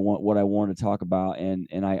 where I want, what I wanted to talk about, and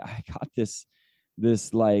I got this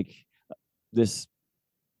like this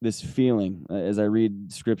this feeling as I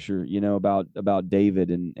read scripture, you know, about David,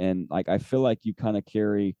 and like I feel like you kind of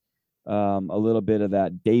carry a little bit of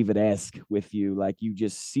that David-esque with you. Like you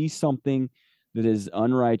just see something that is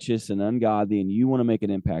unrighteous and ungodly, and you want to make an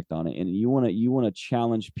impact on it, and you want to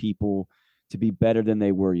challenge people to be better than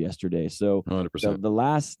they were yesterday. So 100%. the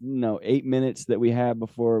last 8 minutes that we have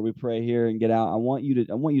before we pray here and get out, I want you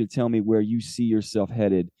to tell me where you see yourself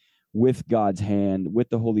headed with God's hand, with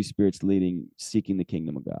the Holy Spirit's leading, seeking the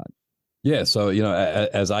kingdom of God. Yeah, so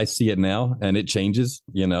as I see it now, and it changes,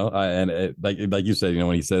 and like you said,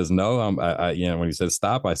 when he says no, when he says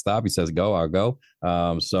stop, I stop. He says go, I'll go.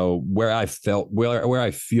 So where I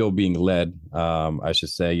feel being led, I should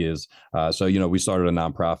say is, so we started a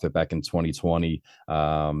nonprofit back in 2020.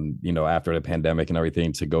 After the pandemic and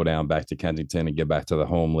everything, to go down back to Kensington and get back to the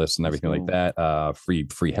homeless and Let's everything like go. that. Free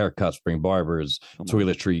haircuts, bring barbers, Come on.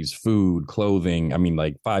 toiletries, food, clothing. I mean,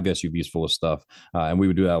 like 5 SUVs full of stuff, and we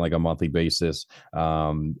would do that on like a monthly basis.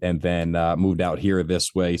 And then moved out here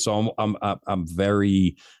this way. So I'm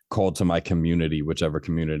very called to my community, whichever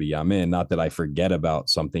community I'm in. Not that I forget about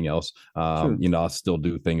something else. Sure. I'll still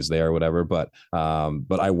do things there or whatever. But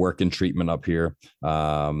I work in treatment up here.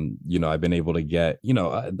 I've been able to get,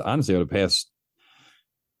 honestly, over the past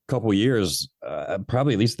couple of years,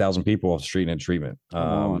 probably at least 1,000 people off the street in treatment. Come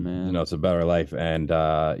on, man. It's a better life, and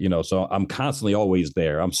so I'm constantly always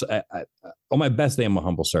there. On my best day, I'm a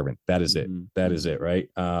humble servant. That is it. Mm-hmm. That is Mm-hmm. it,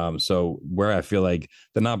 right? So where I feel like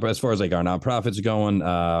as far as like our nonprofits going,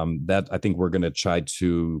 that I think we're gonna try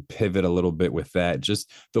to pivot a little bit with that.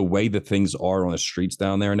 Just the way that things are on the streets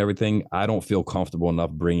down there and everything, I don't feel comfortable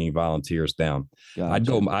enough bringing volunteers down.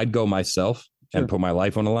 Gotcha. I'd go myself and Sure. put my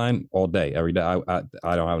life on the line all day, every day.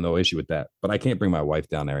 I don't have no issue with that, but I can't bring my wife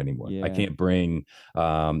down there anymore. I Yeah. can't bring,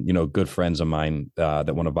 good friends of mine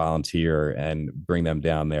that want to volunteer and bring them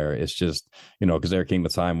down there. It's just, because there came a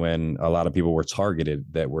time when a lot of people were targeted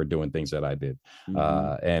that were doing things that I did,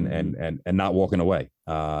 Mm-hmm. and Mm-hmm. not walking away.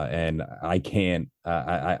 And I can't,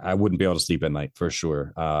 I wouldn't be able to sleep at night for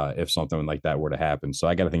sure if something like that were to happen. So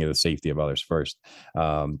I got to think of the safety of others first.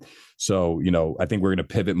 So, I think we're going to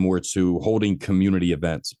pivot more to holding community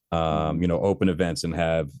events, Mm-hmm. open events, and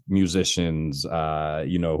have musicians, who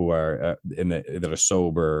are that are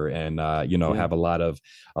sober, and Yeah. have a lot of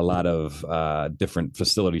different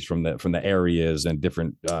facilities from the areas, and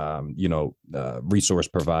different resource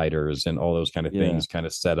providers and all those kind of Yeah. things kind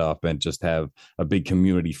of set up, and just have a big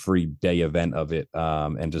community free day event of it,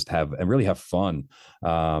 and just really have fun,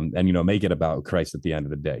 and make it about Christ at the end of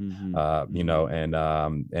the day. Mm-hmm.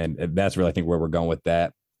 Mm-hmm. And that's really, I think, where we're going with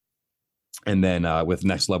that. And then with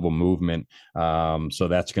next level movement, so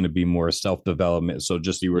that's going to be more self-development. So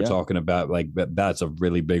just you were Yeah. talking about, like, that's a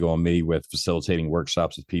really big on me, with facilitating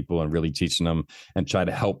workshops with people and really teaching them and try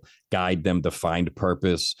to help guide them to find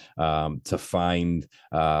purpose, to find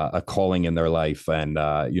a calling in their life, and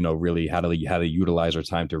really how to utilize our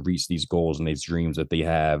time to reach these goals and these dreams that they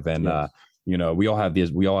have. And Yes. we all have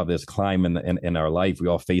this climb in our life. We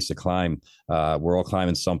all face a climb. We're all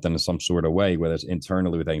climbing something in some sort of way, whether it's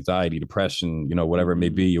internally with anxiety, depression, whatever it may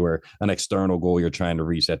Mm-hmm. be, or an external goal you're trying to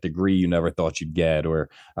reach, that degree you never thought you'd get, or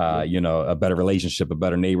Yep. a better relationship, a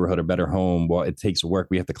better neighborhood, a better home. Well, it takes work.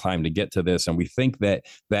 We have to climb to get to this, and we think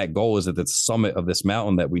that goal is at the summit of this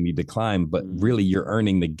mountain that we need to climb, but Mm-hmm. really you're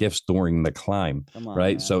earning the gifts during the climb, Come on,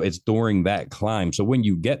 right? man. So it's during that climb. So when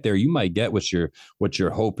you get there, you might get what you're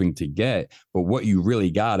hoping to get, But what you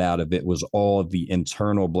really got out of it was all the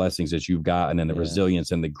internal blessings that you've gotten, and the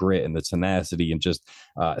resilience and the grit and the tenacity and just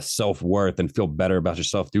self-worth, and feel better about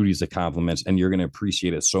yourself through these accomplishments. And you're going to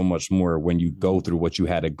appreciate it so much more when you go through what you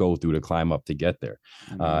had to go through to climb up to get there.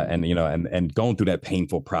 And, you know, and going through that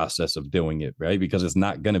painful process of doing it, right? Because it's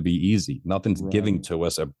not going to be easy. Nothing's giving to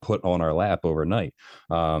us and put on our lap overnight.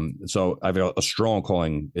 So I have a strong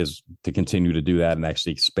calling is to continue to do that and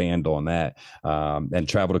actually expand on that, and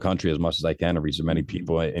travel the country as much as I can to reach as many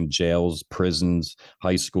people in jails, prisons,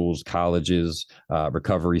 high schools, colleges,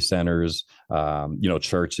 recovery centers, you know,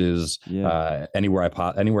 churches, anywhere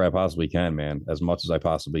I possibly can, man, as much as I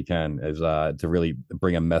possibly can, is to really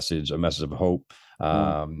bring a message of hope.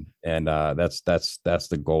 And that's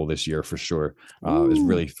the goal this year for sure, is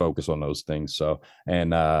really focus on those things. So,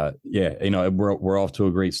 and you know, we're off to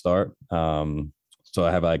a great start. So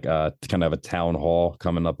I have like kind of a town hall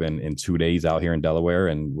coming up in 2 days out here in Delaware,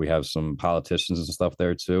 and we have some politicians and stuff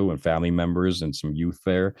there too, and family members and some youth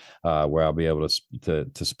there, where I'll be able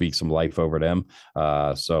to speak some life over them.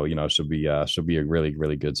 So you know, should be a really,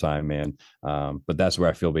 really good time, man. But that's where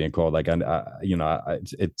I feel being called. Like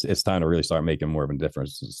it's time to really start making more of a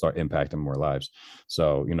difference, start impacting more lives.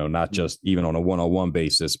 So you know, not just even on a one-on-one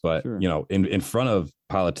basis, but you know, in front of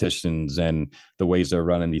politicians and the ways they're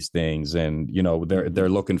running these things, and you know, they're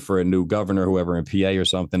looking for a new governor, whoever in PA or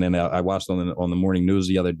something. And I watched on the morning news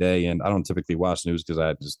the other day, and I don't typically watch news because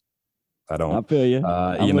I don't. I feel you.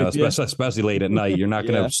 You know, especially late at night. You're not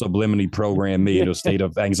going to subliminally program me into a state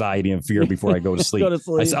of anxiety and fear before I go to sleep.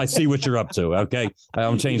 I see what you're up to. Okay,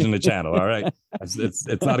 I'm changing the channel. All right, it's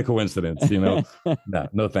not a coincidence. You know,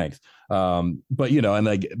 no thanks. But you know, and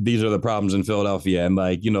like these are the problems in Philadelphia, and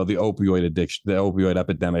like, you know, the opioid addiction, the opioid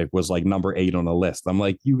epidemic was like number 8 on the list. I'm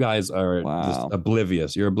like, you guys are just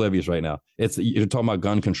oblivious. You're oblivious right now. You're talking about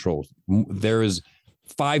gun control. There is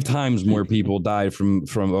 5 times more people died from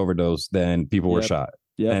overdose than people were shot.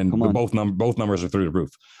 Yeah, and both numbers are through the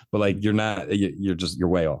roof. But like, you're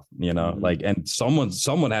way off, you know. Like, and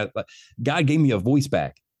someone had, God gave me a voice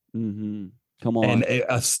back. Come on. And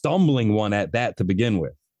a stumbling one at that to begin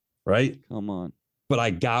with, right? Come on. But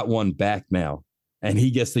I got one back now, and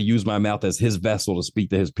he gets to use my mouth as his vessel to speak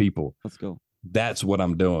to his people. Let's go. That's what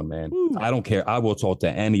I'm doing, man. Woo. I don't care. I will talk to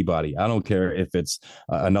anybody. I don't care if it's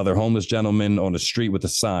another homeless gentleman on the street with a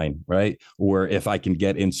sign, right? Or if I can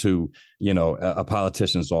get into, you know, a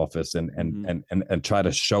politician's office and try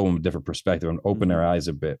to show them a different perspective and open their eyes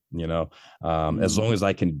a bit, you know. As long as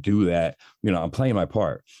I can do that, you know, I'm playing my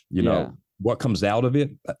part. You know, what comes out of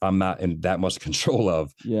it, I'm not in that much control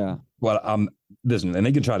of. Yeah. But listen, and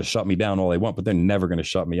they can try to shut me down all they want, but they're never going to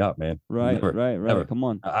shut me up, man. Right. Never. Come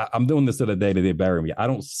on. I'm doing this to the day that they bury me. I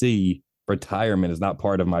don't see retirement as not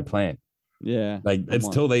part of my plan. Yeah. Like, it's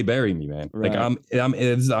till they bury me, man. Right. Like,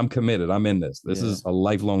 I'm committed. I'm in this. This is a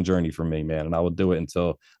lifelong journey for me, man. And I will do it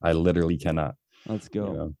until I literally cannot. Let's go.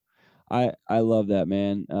 You know? I love that,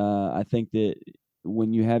 man. I think that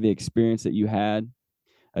when you have the experience that you had,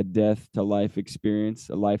 a death to life experience,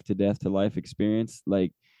 a life to death to life experience,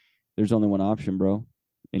 like, there's only one option, bro,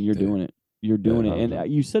 and you're doing it. You're doing it. And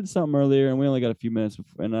you said something earlier, and we only got a few minutes,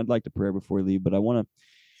 and I'd like to pray before we leave, but I want to.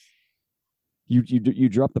 You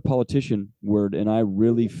dropped the politician word, and I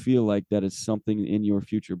really feel like that is something in your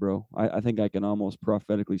future, bro. I think I can almost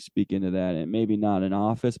prophetically speak into that, and maybe not an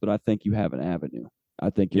office, but I think you have an avenue. I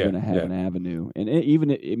think you're going to have an avenue, and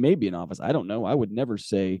it may be an office. I don't know. I would never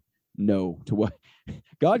say no to what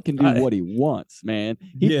God can do. What he wants, man.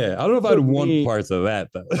 I don't know if I'd want parts of that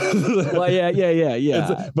though. Well, yeah.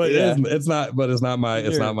 It's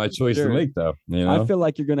not my choice to make though. You know, I feel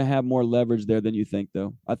like you're going to have more leverage there than you think,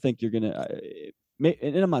 though. I think you're going to.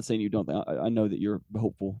 And I'm not saying you don't. I know that you're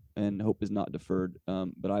hopeful, and hope is not deferred.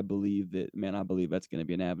 But I believe that's going to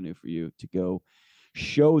be an avenue for you to go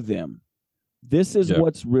show them this is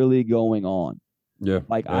what's really going on.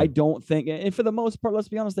 I don't think, and for the most part, let's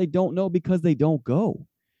be honest, they don't know because they don't go.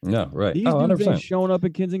 No, right. These dudes ain't showing up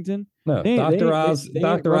in Kensington. No, Dr. Oz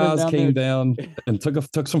came down and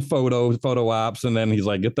took some photo ops, and then he's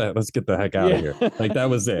like, let's get the heck out of here. Like, that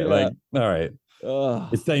was it. Like, all right.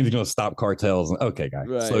 It's saying he's going to stop cartels. Okay, guys,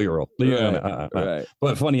 slow your roll. Right.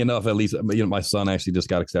 But funny enough, at least, you know, my son actually just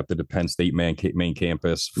got accepted to Penn State main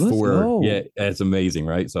campus it's amazing,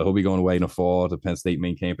 right? So he'll be going away in the fall to Penn State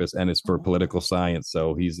main campus, and it's for political science.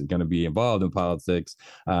 So he's going to be involved in politics,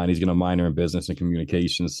 and he's going to minor in business and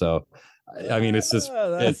communications. So I mean, it's just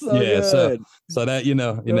so that you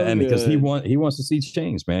know, and because he wants to see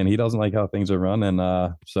change, man. He doesn't like how things are run,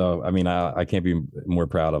 and so I mean, I can't be more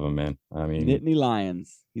proud of him, man. I mean, Nittany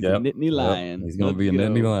Lions. He's a Nittany Lion. He's gonna be a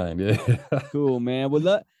Nittany Lion. Yeah. Cool, man.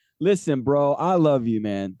 Well, Listen, bro, I love you,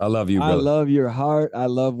 man. I love you, I brother. love your heart. I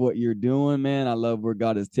love what you're doing, man. I love where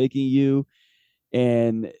God is taking you.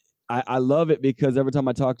 And I love it because every time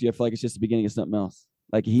I talk to you, I feel like it's just the beginning of something else.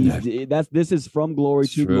 Like this is from glory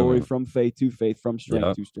It's to true, glory, man. from faith to faith, from strength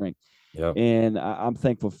Yep. to strength. Yep. And I'm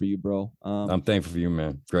thankful for you, bro. I'm thankful for you,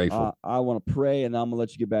 man. Grateful. I want to pray, and I'm gonna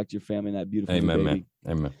let you get back to your family and that beautiful new Amen, baby.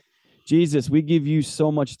 man. Amen. Jesus, we give you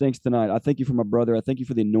so much thanks tonight. I thank you for my brother. I thank you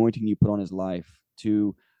for the anointing you put on his life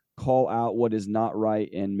to call out what is not right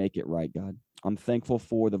and make it right, God. I'm thankful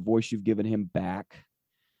for the voice you've given him back.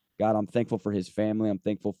 God, I'm thankful for his family. I'm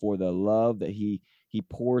thankful for the love that he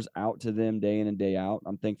pours out to them day in and day out.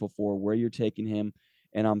 I'm thankful for where you're taking him.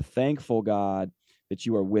 And I'm thankful, God, that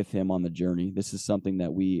you are with him on the journey. This is something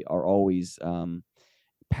that we are always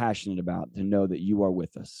passionate about, to know that you are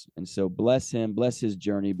with us. And so bless him, bless his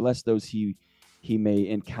journey, bless those he may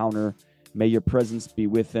encounter. May your presence be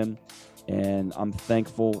with him. And I'm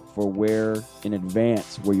thankful for where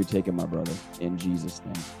you're taking my brother. In Jesus'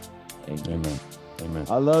 name, amen. Amen.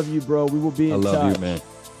 I love you, bro. We will be in touch. I love you, man.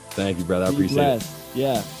 Thank you, brother. I appreciate it.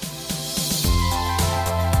 Yeah.